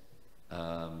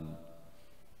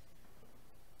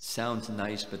sounds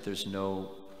nice, but there's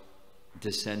no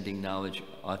descending knowledge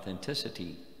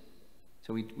authenticity.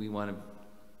 So we want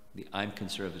to, I'm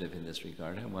conservative in this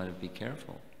regard. I want to be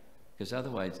careful, because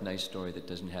otherwise, it's a nice story that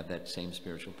doesn't have that same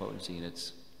spiritual potency, and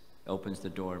it opens the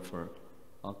door for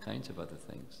all kinds of other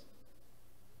things.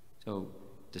 So,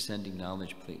 descending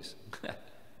knowledge, please.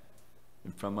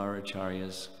 And from our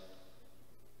acharyas,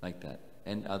 like that,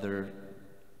 and other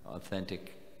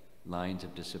authentic lines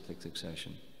of disciplic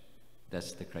succession.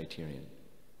 That's the criterion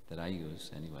that I use,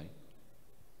 anyway.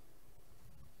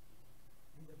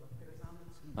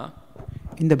 Huh?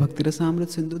 In the Bhakti Rasamrita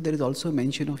Sindhu, there is also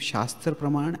mention of Shastra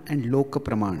Pramana and Loka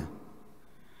Pramana.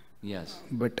 Yes.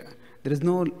 But there is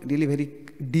no really very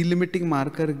delimiting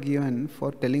marker given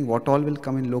for telling what all will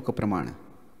come in Loka Pramana.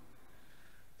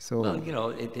 So, well, you know,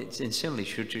 it's in simile,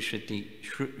 Shruti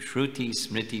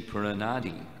Smriti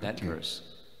Puranadi, that verse.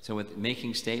 So with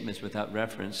making statements without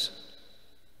reference,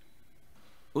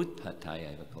 Utpataya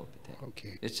Kalpate.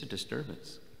 Okay. It's a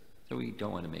disturbance. So we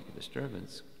don't want to make a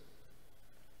disturbance.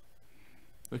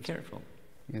 We're careful.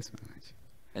 Yes, Maharaj.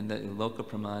 And the Loka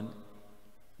Praman,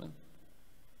 well,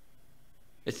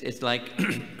 it's like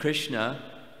Krishna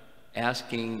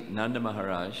asking Nanda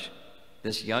Maharaj,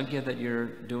 this yajna that you're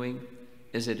doing,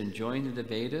 is it enjoined in the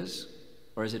Vedas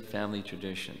or is it family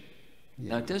tradition?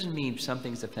 Yeah. Now it doesn't mean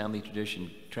something's a family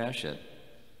tradition, trash it.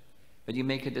 But you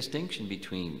make a distinction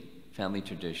between family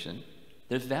tradition.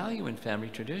 There's value in family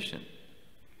tradition,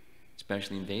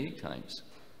 especially in Vedic times.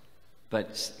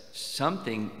 But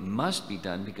something must be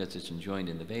done because it's enjoined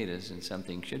in the Vedas, and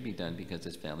something should be done because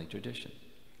it's family tradition.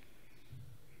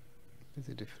 There's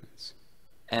a difference.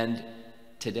 And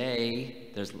today,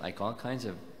 there's like all kinds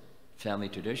of family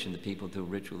tradition that people do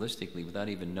ritualistically without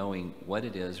even knowing what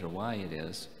it is or why it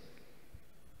is.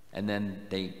 And then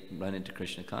they run into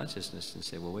Krishna consciousness and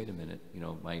say, well, wait a minute, you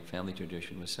know, my family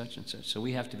tradition was such and such. So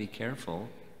we have to be careful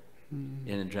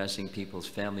in addressing people's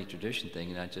family tradition thing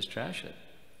and not just trash it.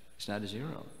 It's not a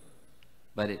zero.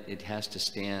 But it has to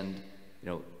stand, you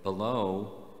know,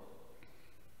 below,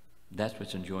 that's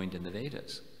what's enjoined in the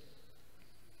Vedas.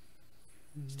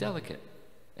 It's delicate.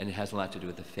 And it has a lot to do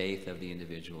with the faith of the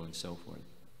individual and so forth.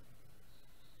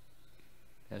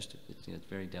 It's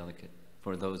very delicate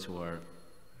for those who are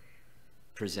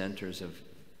presenters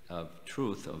of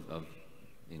truth, of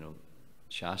you know,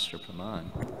 Shastra Praman.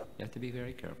 You have to be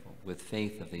very careful with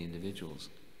faith of the individuals.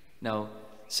 Now,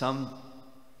 some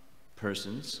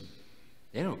persons,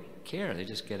 they don't care. They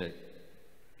just get a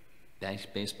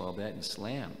baseball bat and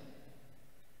slam.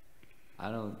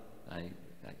 I don't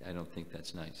think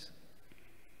that's nice.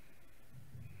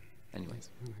 Anyway,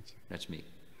 that's me.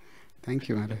 Thank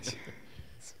you, Maharaj.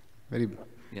 Very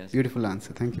beautiful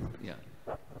answer. Thank you. Yeah.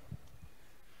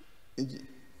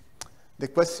 The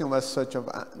question was such of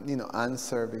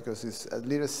answer because it's a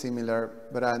little similar,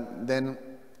 but then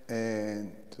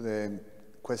to the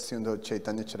question of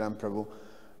Chaitanya Charan Prabhu.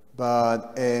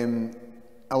 But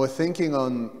I was thinking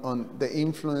on the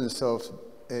influence of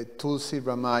Tulsi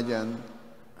Ramayan,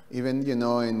 even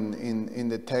in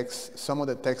the text, some of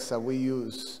the texts that we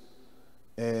use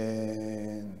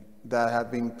that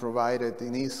have been provided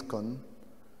in ISKCON,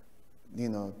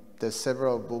 there's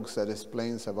several books that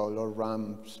explains about Lord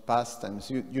Ram's pastimes.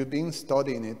 You've been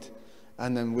studying it,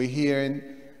 and then we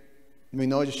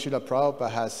know Srila Prabhupada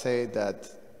has said that,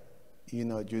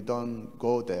 you don't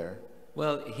go there.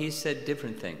 Well, he said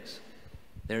different things.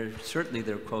 There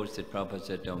are quotes that Prabhupada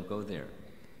said, don't go there.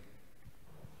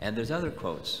 And there's other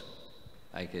quotes.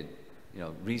 I could,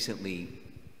 recently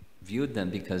viewed them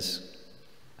because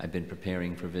I've been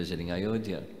preparing for visiting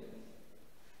Ayodhya.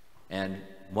 And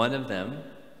one of them,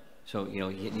 so, you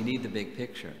need the big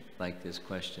picture, like this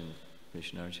question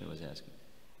Krishnarchan was asking.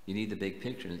 You need the big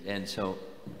picture. And so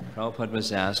Prabhupada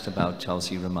was asked about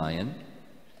Tulsi Ramayan,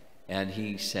 and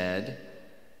he said,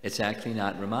 it's actually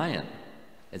not Ramayan,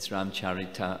 it's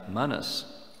Ramcharita Manas.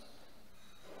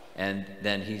 And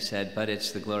then he said, but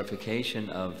it's the glorification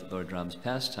of Lord Ram's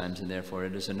pastimes, and therefore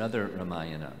it is another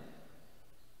Ramayana.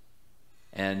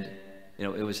 And, it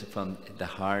was from the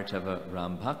heart of a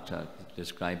Ram Bhakta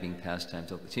describing pastimes.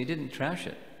 So he didn't trash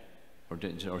it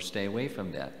or stay away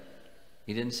from that.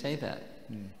 He didn't say that.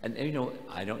 And,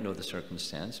 I don't know the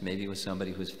circumstance. Maybe it was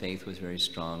somebody whose faith was very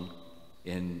strong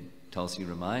in Tulsi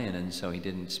Ramayan, and so he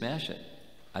didn't smash it.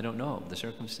 I don't know the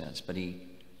circumstance, but he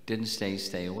didn't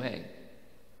stay away.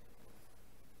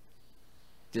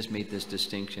 Just made this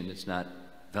distinction. It's not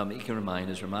Valmiki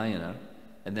Ramayana is Ramayana,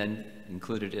 and then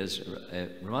included as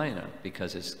Ramayana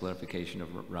because it's glorification of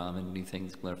Ram, and we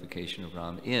think glorification of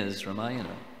Ram is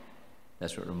Ramayana.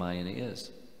 That's what Ramayana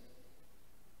is.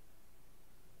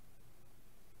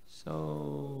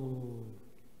 So,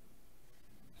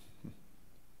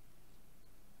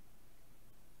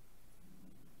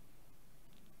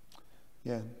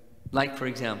 yeah. Like, for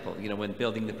example, when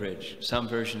building the bridge, some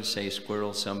versions say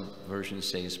squirrel, some versions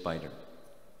say spider.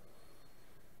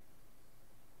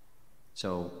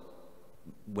 So,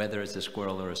 whether it's a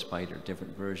squirrel or a spider,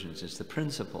 different versions, it's the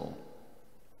principle.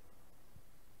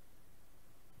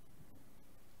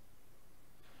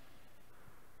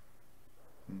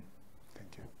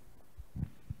 Thank you.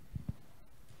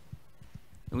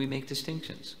 And we make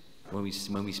distinctions when we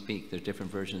speak. There's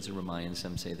different versions of Ramayana.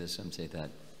 Some say this, some say that.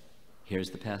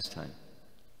 Here's the pastime.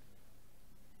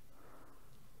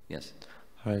 Yes.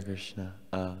 Hare Krishna.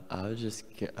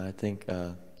 I think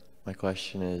my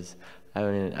question is, I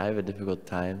have a difficult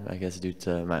time, I guess, due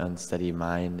to my unsteady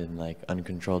mind and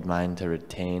uncontrolled mind to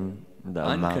retain the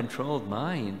Uncontrolled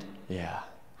mind? Yeah.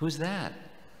 Who's that?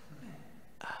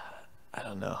 I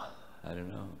don't know. I don't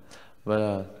know.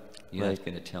 But You're not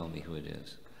going to tell me who it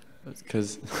is.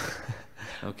 Because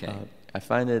Okay. I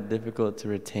find it difficult to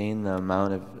retain the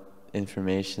amount of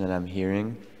information that I'm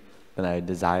hearing that I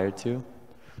desire to.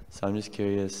 So I'm just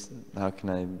curious, how can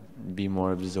I be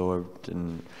more absorbed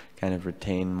and kind of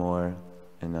retain more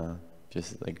and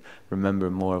just remember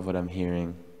more of what I'm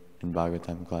hearing in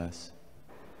Bhagavatam class?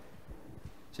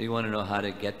 So you want to know how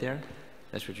to get there?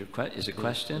 That's what your is a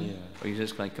question? Yeah. Or you're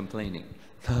just complaining?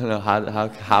 No,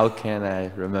 how can I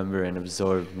remember and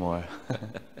absorb more?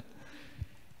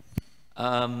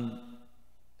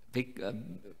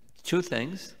 Two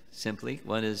things, simply.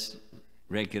 One is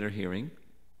regular hearing.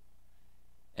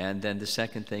 And then the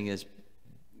second thing is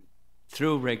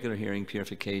through regular hearing,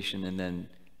 purification, and then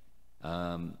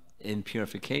in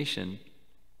purification,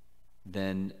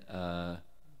 then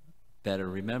better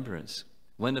remembrance.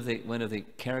 One of the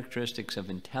characteristics of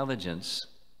intelligence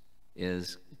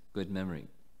is good memory,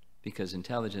 because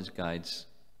intelligence guides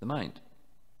the mind.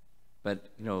 But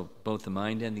both the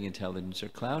mind and the intelligence are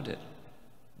clouded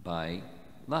by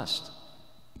lust.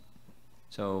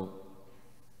 So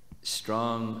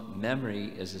strong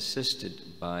memory is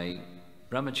assisted by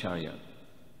brahmacharya.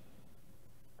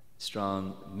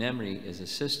 Strong memory is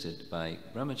assisted by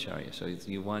brahmacharya. So if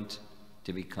you want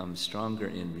to become stronger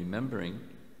in remembering,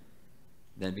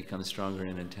 then become stronger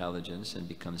in intelligence and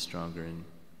become stronger in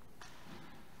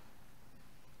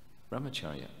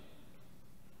brahmacharya.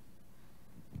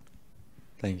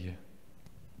 Thank you.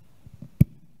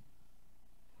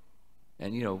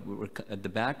 And the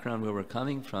background where we're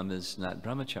coming from is not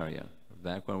brahmacharya. The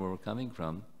background where we're coming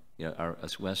from,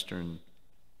 us Western,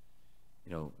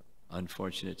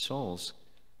 unfortunate souls,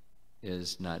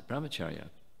 is not brahmacharya.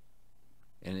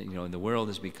 And and the world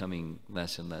is becoming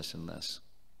less and less and less.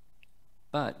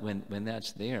 But when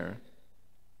that's there,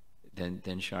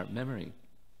 then sharp memory.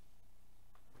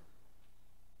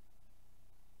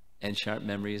 And sharp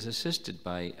memory is assisted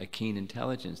by a keen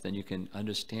intelligence. Then you can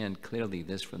understand clearly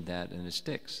this from that, and it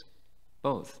sticks.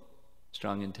 Both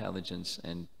strong intelligence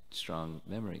and strong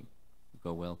memory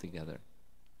go well together.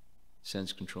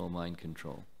 Sense control, mind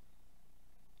control.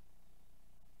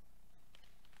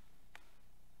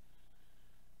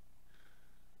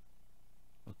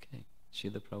 Okay.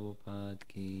 Srila Prabhupada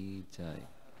ki jai.